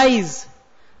realize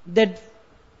that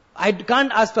I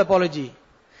can't ask for apology,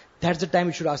 that's the time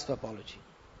we should ask for apology.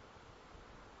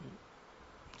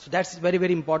 So that's very,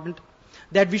 very important.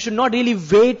 That we should not really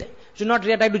wait, should not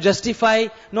really try to justify,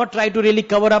 not try to really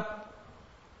cover up.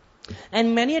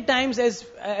 And many times, as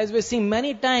we're seeing,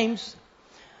 many times,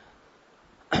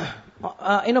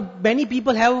 many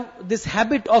people have this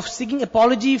habit of seeking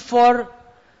apology for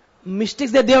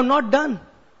mistakes that they have not done.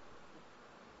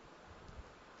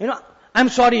 I'm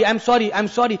sorry.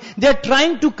 They're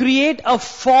trying to create a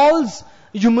false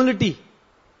humility.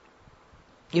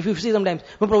 If you see sometimes,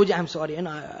 Prabhuji, I'm sorry, and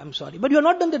I'm sorry. But you have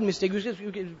not done that mistake.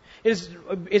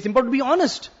 It's important to be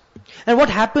honest. And what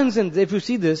happens if you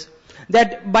see this,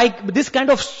 that by this kind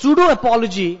of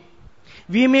pseudo-apology,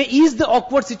 we may ease the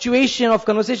awkward situation of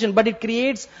conversation, but it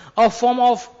creates a form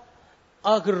of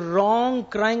a wrong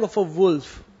crying of a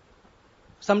wolf.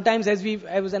 Sometimes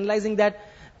I was analyzing that,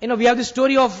 we have this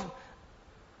story of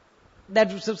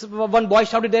that one boy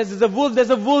shouted, there's a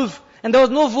wolf, and there was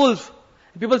no wolf.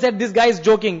 People said, this guy is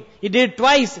joking. He did it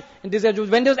twice. And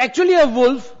when there was actually a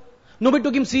wolf, nobody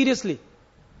took him seriously.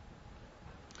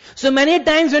 So many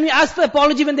times when we ask for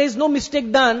apology when there is no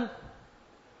mistake done,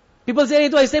 People say, ये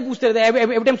तो ऐसे ही पूछते रहते हैं,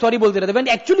 every time sorry बोलते रहते हैं. When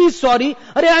actually he's sorry,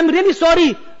 अरे I'm really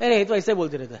sorry. अरे ये तो ऐसे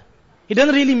बोलते रहता है. He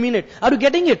doesn't really mean it. Are you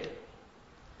getting it?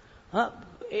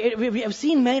 We have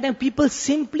seen many times people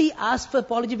simply ask for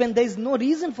apology when there is no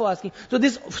reason for asking. So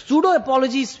this pseudo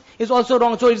apology is also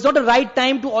wrong. So it's not the right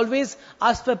time to always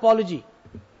ask for apology.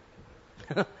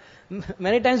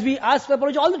 Many times we ask for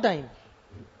apology all the time.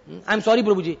 I'm sorry,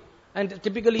 Prabhuji. And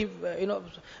typically,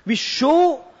 we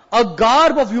show a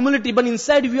garb of humility, but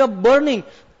inside we are burning.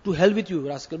 To hell with you,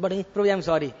 rascal. But Prabhuji, I'm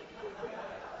sorry.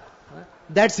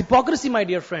 That's hypocrisy, my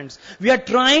dear friends. We are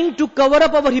trying to cover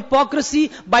up our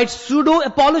hypocrisy by pseudo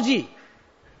apology.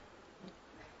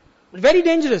 Very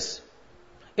dangerous.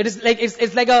 It is like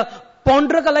it's like a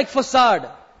Paundraka like facade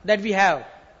that we have.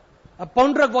 A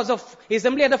Paundrak is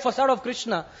simply the facade of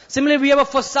Krishna. Similarly, we have a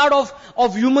facade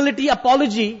of humility,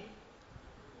 apology.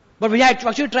 But we are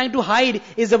actually trying to hide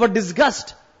is our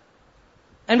disgust.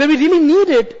 And when we really need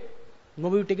it,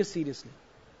 nobody will take it seriously.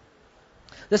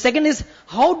 The second is,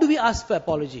 how do we ask for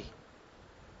apology?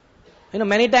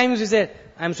 Many times we say,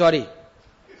 I'm sorry.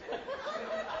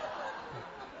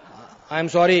 I'm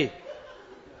sorry.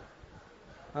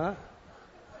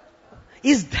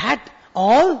 Is that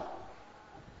all?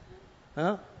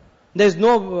 There's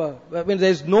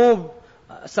no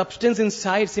substance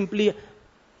inside, simply,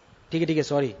 take,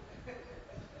 sorry.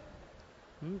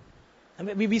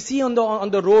 We see on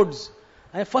the roads.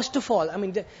 First of all,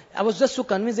 I was just so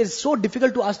convinced that it's so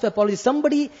difficult to ask for apology.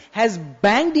 Somebody has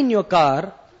banged in your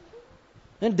car,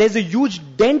 and there's a huge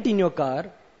dent in your car,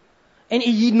 and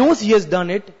he knows he has done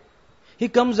it. He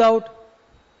comes out,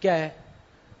 kya hai?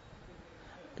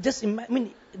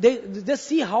 Just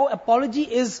see how apology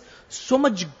is so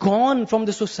much gone from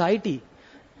the society.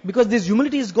 Because this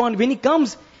humility is gone. When he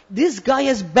comes, this guy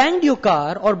has banged your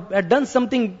car or done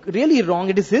something really wrong.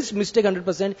 It is his mistake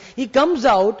 100%. He comes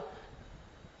out,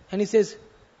 and he says,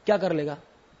 kya kar lega?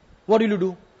 What will you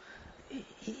do?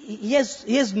 He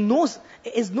has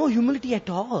no humility at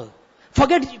all.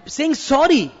 Forget saying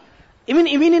sorry. Even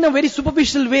in a very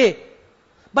superficial way.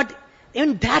 But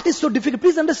even that is so difficult.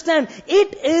 Please understand,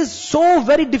 it is so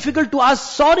very difficult to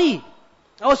ask sorry.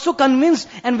 I was so convinced,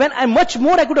 and when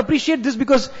I could appreciate this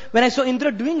because when I saw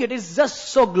Indra doing it, it's just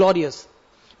so glorious.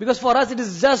 Because for us, it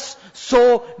is just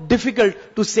so difficult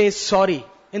to say sorry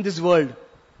in this world.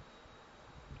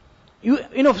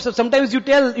 Sometimes you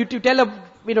tell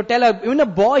even a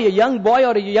boy, a young boy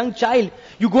or a young child,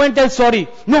 you go and tell sorry.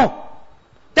 No!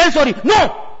 Tell sorry.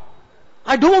 No!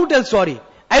 I don't want to tell sorry.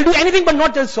 I'll do anything but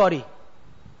not tell sorry.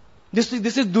 This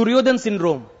is Duryodhan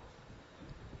syndrome.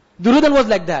 Duryodhan was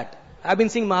like that. I've been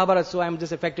seeing Mahabharata, so I'm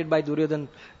just affected by Duryodhan.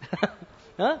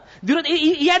 Duryodhan,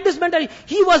 he had this mentality.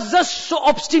 He was just so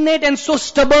obstinate and so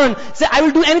stubborn. Say, I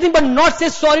will do anything but not say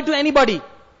sorry to anybody.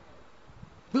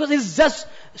 Because it's just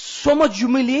so much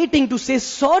humiliating to say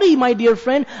sorry, my dear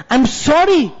friend. I'm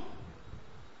sorry.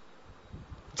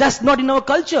 Just not in our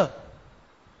culture.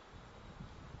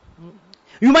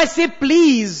 You might say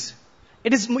please.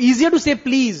 It is easier to say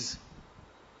please.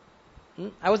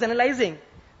 I was analyzing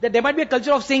that there might be a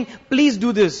culture of saying, please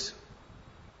do this.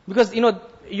 Because,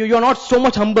 you're not so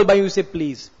much humble by you say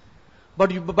please.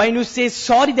 But when you say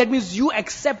sorry, that means you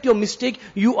accept your mistake,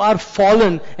 you are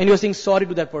fallen, and you're saying sorry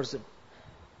to that person.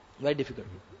 Very difficult.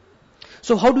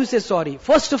 So how do you say sorry?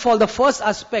 First of all, the first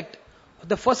aspect,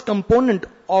 the first component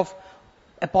of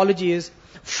apology is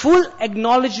full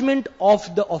acknowledgement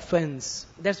of the offense.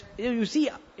 You see,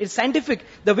 it's scientific.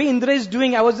 The way Indra is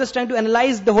doing, I was just trying to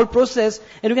analyze the whole process,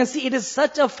 and you can see it is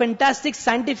such a fantastic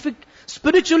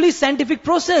spiritually scientific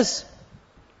process.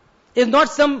 It's not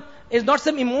some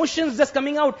emotions just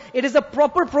coming out. It is a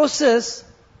proper process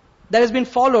that has been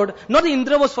followed. Not that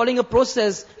Indra was following a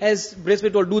process, as Braceway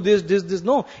told, do this.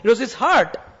 No, it was his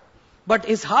heart. But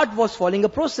his heart was following a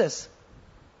process.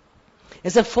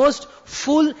 It's a first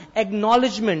full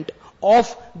acknowledgement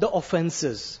of the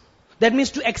offenses. That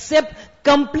means to accept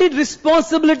complete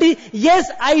responsibility. Yes,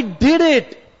 I did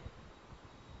it.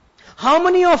 How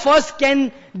many of us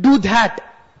can do that?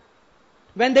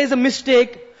 When there is a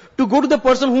mistake, to go to the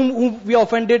person whom we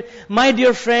offended, my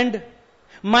dear friend,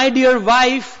 my dear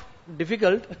wife,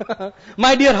 difficult,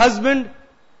 my dear husband,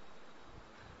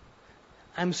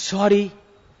 I'm sorry,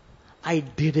 I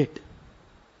did it.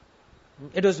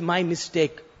 It was my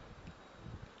mistake.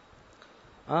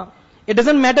 It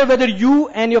doesn't matter whether you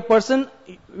and your person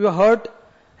you hurt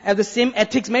have the same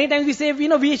ethics. Many times we say,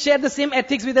 we share the same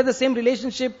ethics, we have the same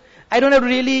relationship. I don't have to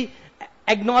really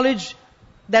acknowledge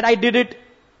that I did it.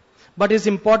 But it's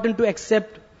important to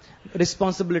accept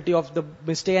responsibility of the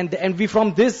mistake. And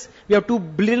from this, we have two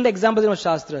brilliant examples in our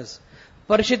Shastras.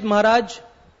 Parishit Maharaj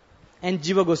and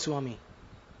Jiva Goswami.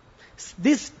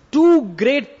 These two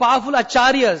great powerful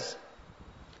acharyas,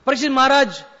 Parikshit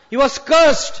Maharaj, he was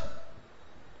cursed.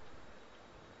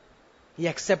 He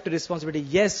accepted responsibility.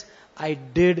 Yes, I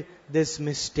did this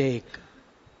mistake.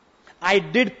 I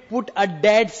did put a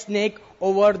dead snake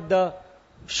over the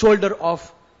shoulder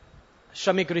of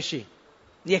Shramik Rishi.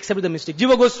 He accepted the mistake.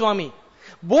 Jiva Goswami.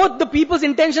 Both the people's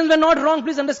intentions were not wrong.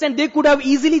 Please understand, they could have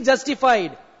easily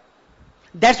justified.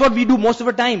 That's what we do most of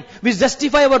the time. We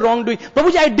justify our wrongdoing.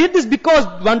 Prabhuji, I did this because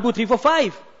 1, 2, 3, 4,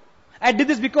 5. I did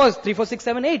this because 3, 4, 6,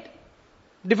 7, 8.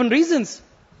 Different reasons.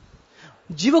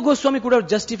 Jiva Goswami could have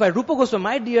justified. Rupa Goswami,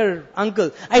 my dear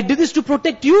uncle, I did this to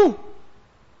protect you.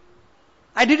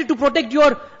 I did it to protect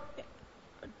your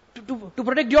to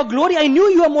protect your glory. I knew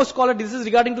you are more scholarly. This is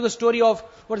regarding to the story of,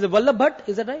 what is it, Vallabh Bhatt?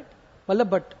 Is that right? Vallabh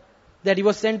Bhatt. That he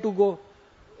was sent to go.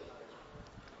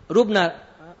 Rupnar.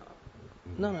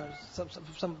 No,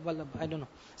 some Vallabh, I don't know.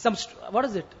 What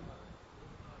is it?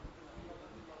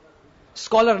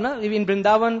 Scholar, na? In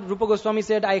Vrindavan, Rupa Goswami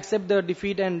said, I accept the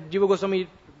defeat, and Jiva Goswami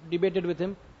debated with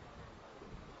him.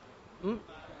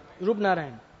 Rup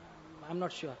Narayan. I'm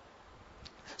not sure.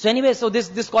 So anyway, so this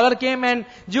scholar came, and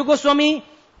Jiva Goswami,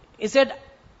 he said,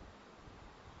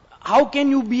 how can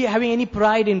you be having any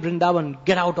pride in Vrindavan?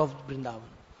 Get out of Vrindavan.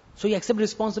 So he accepted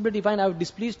responsibility. Fine, I was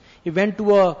displeased. He went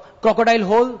to a crocodile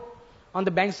hole on the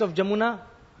banks of Jamuna,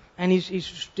 and he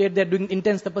stayed there doing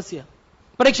intense tapasya.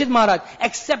 Parikshit Maharaj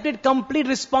accepted complete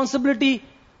responsibility,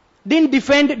 didn't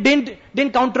defend,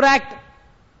 didn't counteract.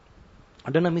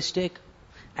 I've done a mistake.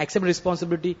 Accept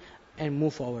responsibility and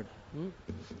move forward.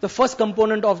 The first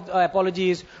component of apology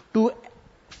is to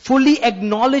fully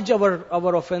acknowledge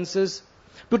our offenses,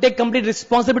 to take complete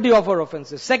responsibility of our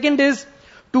offenses. Second is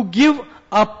to give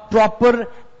a proper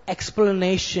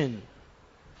explanation.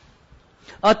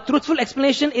 A truthful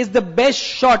explanation is the best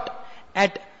shot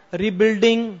at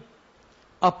rebuilding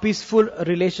a peaceful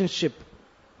relationship.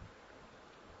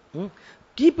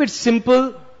 Keep it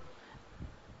simple.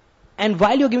 And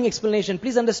while you're giving explanation,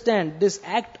 please understand, this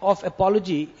act of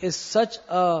apology is such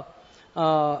a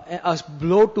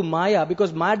blow to Maya,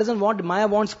 because Maya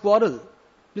wants quarrel.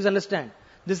 Please understand.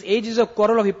 This age is a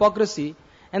quarrel of hypocrisy,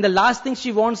 and the last thing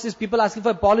she wants is people asking for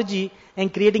apology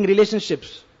and creating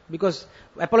relationships. Because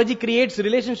apology creates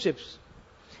relationships.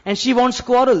 And she wants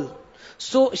quarrel.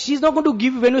 So she's not going to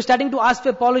give, when you're starting to ask for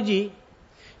apology,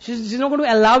 she's not going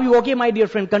to allow you, okay my dear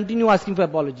friend, continue asking for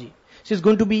apology. She's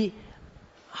going to be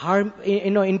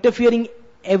interfering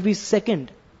every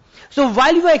second. So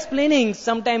while you are explaining,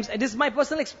 sometimes, this is my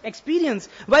personal experience,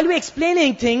 while we are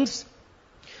explaining things,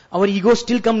 our ego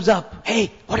still comes up.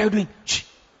 Hey, what are you doing? Shh.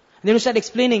 And then you start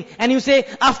explaining, and you say,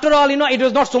 after all, it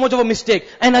was not so much of a mistake.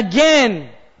 And again,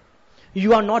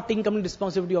 you are not taking complete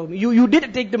responsibility of me. You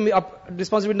did take the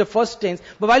responsibility in the first tense,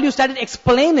 but while you started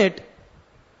explain it,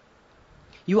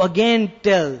 you again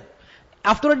tell,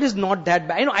 after all, it is not that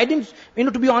bad. I didn't,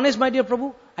 to be honest, my dear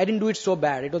Prabhu, I didn't do it so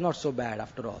bad. It was not so bad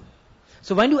after all.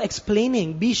 So when you're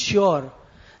explaining, be sure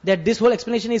that this whole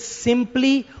explanation is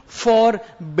simply for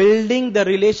building the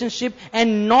relationship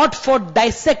and not for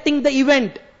dissecting the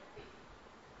event.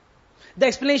 The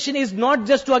explanation is not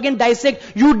just to again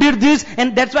dissect, you did this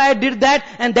and that's why I did that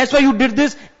and that's why you did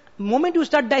this. The moment you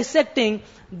start dissecting,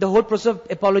 the whole process of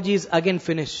apology is again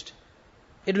finished.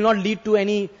 It will not lead to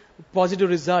any positive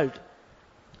result.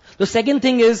 The second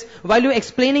thing is, while you're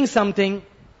explaining something,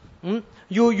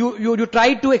 you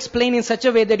try to explain in such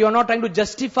a way that you're not trying to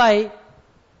justify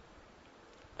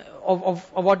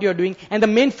of what you're doing. And the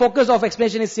main focus of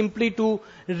explanation is simply to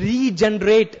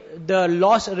regenerate the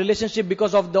lost relationship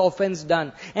because of the offense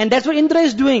done. And that's what Indra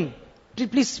is doing.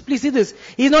 Please see this.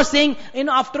 He's not saying,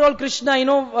 after all, Krishna,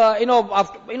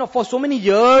 for so many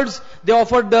years they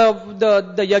offered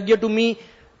the yajna to me.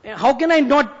 How can I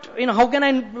not,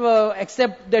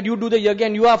 accept that you do the yajna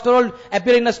and you after all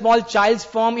appear in a small child's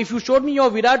form? If you showed me your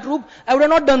Virat Roop, I would have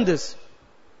not done this.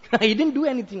 He didn't do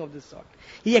anything of this sort.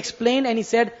 He explained and he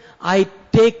said, I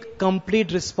take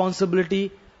complete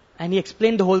responsibility, and he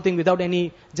explained the whole thing without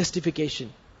any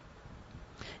justification.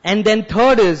 And then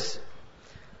third is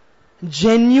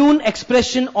genuine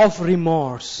expression of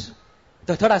remorse.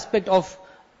 The third aspect of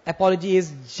apology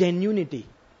is genuinity.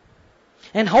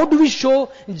 And how do we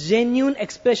show genuine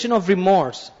expression of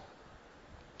remorse?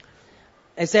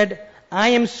 I said, I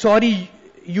am sorry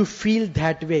you feel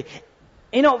that way.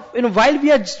 When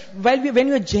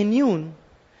you are genuine,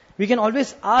 we can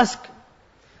always ask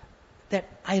that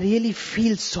I really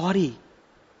feel sorry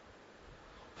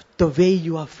the way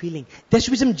you are feeling. There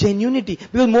should be some genuinity.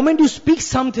 Because the moment you speak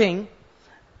something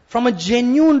from a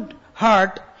genuine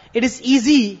heart, it is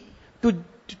easy to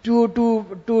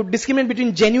discriminate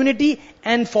between genuinity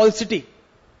and falsity.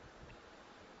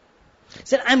 He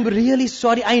said, I'm really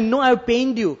sorry. I know I've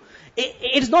pained you.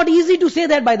 It's not easy to say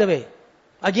that, by the way.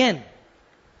 Again,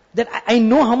 that I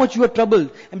know how much you are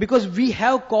troubled. And because we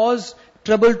have caused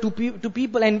trouble to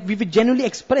people, and we genuinely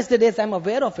express that, yes, I'm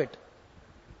aware of it.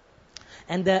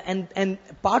 And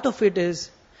part of it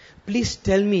is, please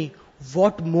tell me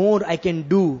what more I can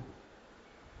do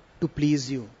to please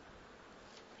you.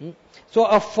 So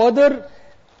a further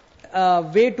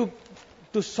way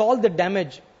to solve the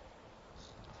damage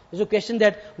is a question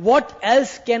that, what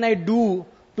else can I do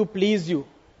to please you?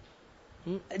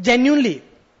 Genuinely.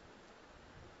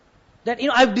 That,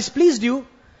 I've displeased you,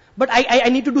 but I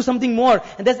need to do something more.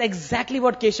 And that's exactly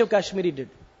what Keshav Kashmiri did.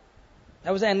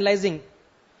 I was analyzing.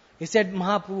 He said,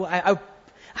 Mahaprabhu,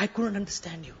 I couldn't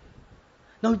understand you.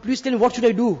 Now please tell me, what should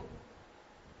I do?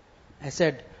 I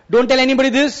said, don't tell anybody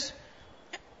this.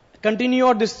 Continue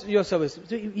your service.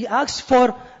 So he asked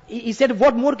he said,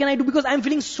 what more can I do? Because I'm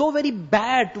feeling so very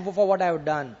bad for what I have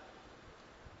done.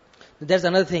 There's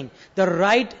another thing. The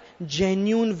right,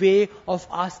 genuine way of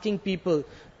asking people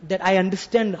that I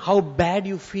understand how bad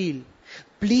you feel.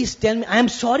 Please tell me, I am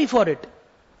sorry for it.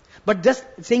 But just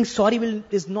saying sorry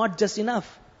is not just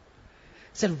enough.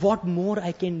 He said, what more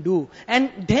I can do?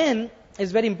 And then,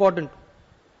 it's very important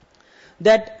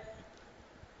that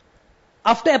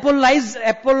after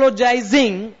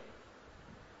apologizing,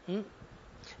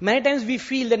 many times we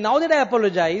feel that now that I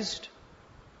apologized,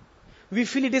 we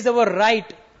feel it is our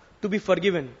right to be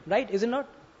forgiven. Right? Is it not?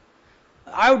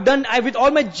 With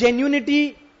all my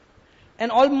genuinity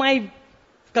and all my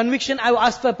conviction, I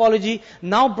asked for apology.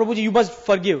 Now, Prabhuji, you must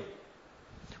forgive.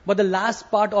 But the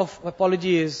last part of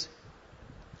apology is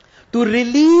to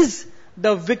release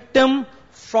the victim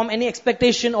from any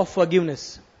expectation of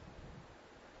forgiveness.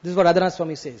 This is what Radhanath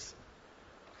Swami says.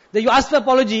 That you ask for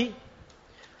apology,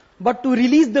 but to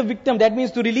release the victim, that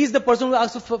means to release the person who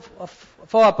asks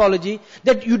for apology,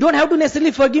 that you don't have to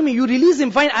necessarily forgive me. You release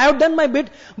him. Fine, I have done my bit,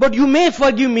 but you may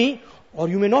forgive me, or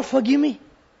you may not forgive me.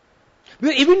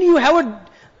 Because even you have an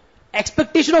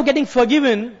expectation of getting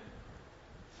forgiven,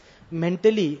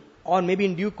 mentally, or maybe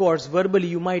in due course, verbally,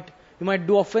 you might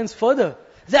do offense further.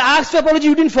 Say, I asked for apology,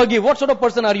 you didn't forgive. What sort of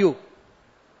person are you?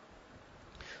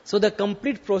 So the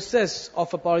complete process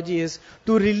of apology is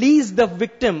to release the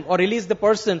victim or release the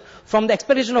person from the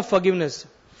expectation of forgiveness.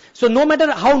 So no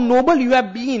matter how noble you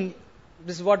have been,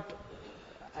 this is what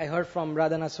I heard from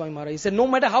Radhanath Swami Maharaj. He said, no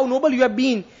matter how noble you have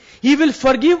been, he will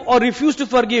forgive or refuse to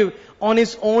forgive on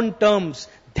his own terms.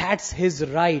 That's his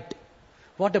right.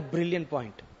 What a brilliant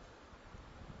point.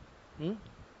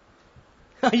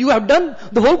 You have done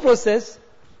the whole process.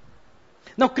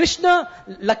 Now Krishna,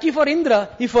 lucky for Indra,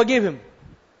 he forgave him.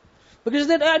 Because he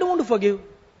said, I don't want to forgive.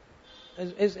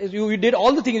 You did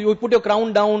all the things. You put your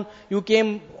crown down. You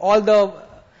came, all the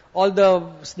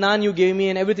snan you gave me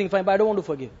and everything fine, but I don't want to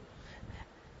forgive.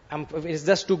 It's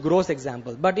just too gross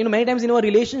example. But many times in our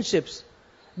relationships,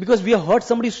 because we have hurt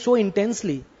somebody so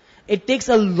intensely, it takes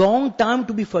a long time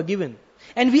to be forgiven.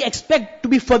 And we expect to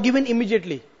be forgiven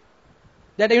immediately.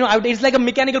 That, it's like a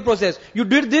mechanical process. You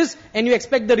did this and you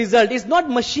expect the result. It's not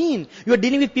machine. You are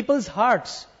dealing with people's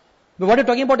hearts. But what you're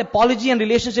talking about, apology and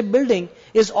relationship building,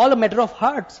 is all a matter of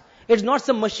hearts. It's not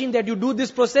some machine that you do this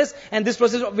process and this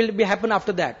process will happen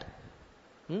after that.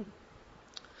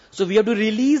 So we have to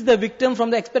release the victim from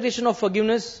the expectation of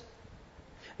forgiveness.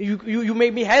 You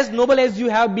may be as noble as you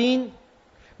have been,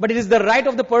 but it is the right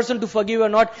of the person to forgive or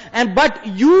not. But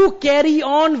you carry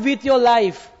on with your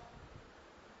life.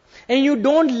 And you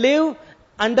don't live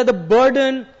under the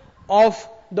burden of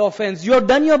the offense. You have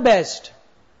done your best.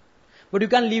 But you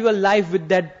can't live your life with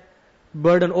that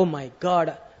burden. Oh my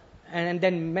God. And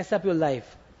then mess up your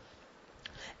life.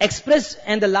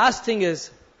 And the last thing is,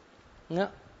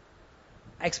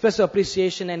 express your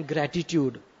appreciation and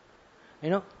gratitude,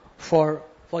 for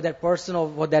that person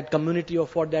or for that community or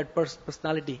for that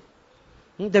personality.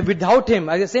 That without him,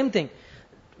 the same thing.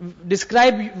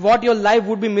 Describe what your life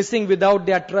would be missing without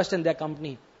their trust and their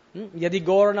company. Yadi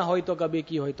gaur na hoy to kabhi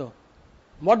ki hoy to.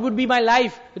 What would be my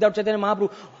life without Chaitanya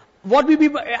Mahaprabhu? What will be,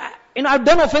 I've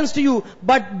done offense to you,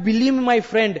 but believe me, my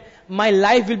friend, my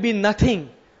life will be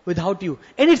nothing without you.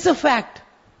 And it's a fact.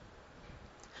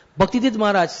 Bhaktivedanta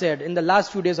Maharaj said in the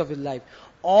last few days of his life,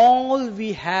 all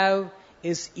we have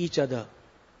is each other.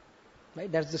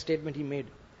 Right? That's the statement he made.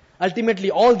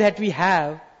 Ultimately, all that we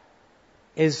have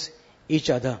is each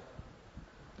other.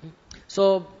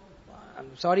 So,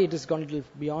 I'm sorry it has gone a little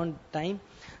beyond time.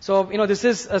 So, this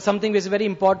is something which is very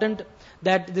important,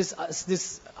 that this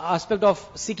aspect of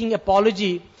seeking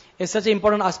apology is such an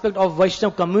important aspect of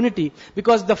Vaishnava community,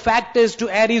 because the fact is, to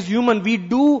err is human. We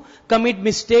do commit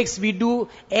mistakes, we do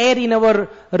err in our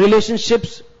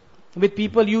relationships, with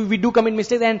people. We do commit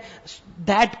mistakes, and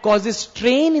that causes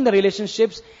strain in the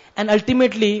relationships. And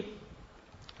ultimately,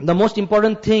 the most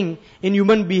important thing in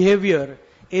human behavior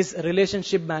is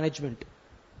relationship management.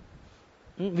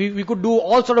 We could do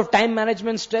all sort of time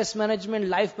management, stress management,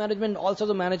 life management, all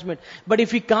sorts of management. But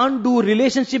if we can't do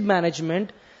relationship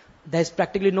management, there's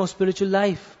practically no spiritual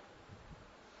life.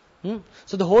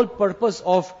 So the whole purpose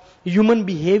of human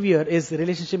behavior is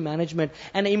relationship management.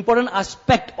 And an important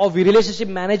aspect of relationship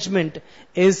management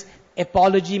is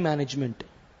apology management.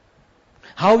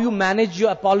 How you manage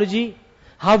your apology,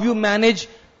 how you manage,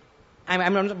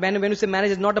 when you say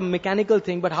manage, it's not a mechanical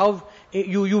thing, but how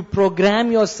you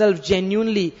program yourself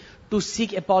genuinely to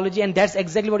seek apology, and that's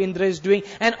exactly what Indra is doing.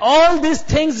 And all these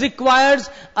things requires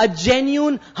a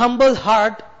genuine, humble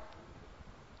heart.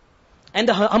 And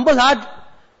the humble heart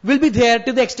will be there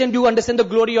to the extent you understand the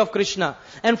glory of Krishna.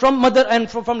 And from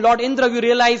Lord Indra, you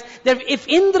realize that if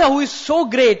Indra, who is so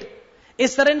great,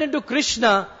 is surrendered to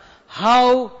Krishna,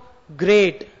 how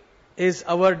great is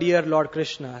our dear Lord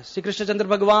Krishna. Shri Krishna Chandra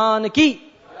Bhagwan ki,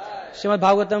 Srimad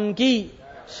Bhagavatam ki,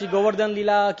 Shri Govardhan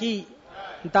Lila ki,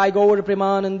 Tai Gaur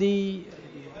Premanandi.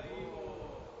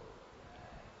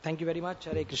 Thank you very much.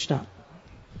 Hare Krishna.